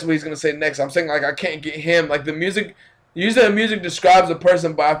can't guess what he's gonna say next. I'm saying like I can't get him. Like the music. Usually the music describes a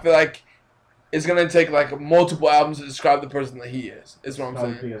person, but I feel like it's gonna take like multiple albums to describe the person that he is. Is what I'm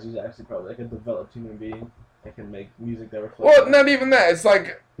saying. Because he's actually probably like a developed human being that can make music that reflects. Well, not even that. It's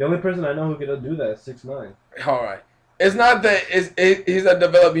like the only person I know who can do that is 6ix9ine. All right. It's not that he's a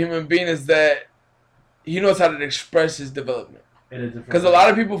developed human being. It's that he knows how to express his development. Because a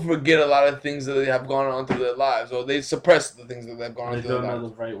lot of people forget a lot of things that they have gone on through their lives, or they suppress the things that they've gone on through their lives. They don't know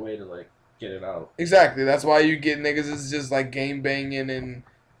the right way to like get it out. Exactly. That's why you get niggas is just like game banging and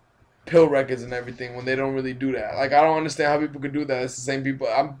pill records and everything when they don't really do that. Like I don't understand how people could do that. It's the same people.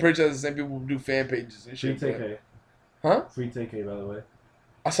 I'm pretty sure it's the same people who do fan pages and shit. Free TK. Huh? Free TK, by the way.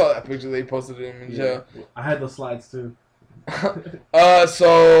 I saw that picture they posted him in jail. I had those slides too.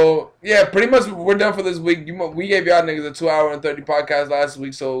 So yeah, pretty much we're done for this week. We gave y'all niggas a 2 hour and 30 podcast last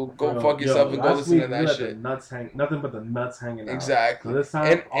week, so go fuck yourself and go listen to that shit. Nothing but the nuts hanging out. Exactly. So this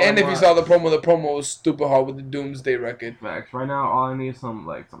time, and if you saw the promo was stupid hard with the Doomsday record. Facts. Right now, all I need is some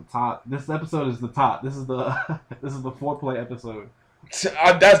top. This episode is the top. This is the this is the foreplay episode.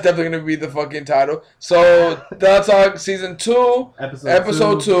 That's definitely gonna be the fucking title. So that's our season 2,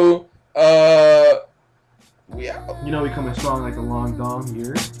 episode 2. We out. You know we coming strong like a long dong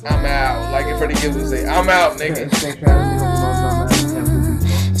here. I'm out. Like Freddie Gibbs would say, I'm out, nigga. Thanks for having me on the long dong.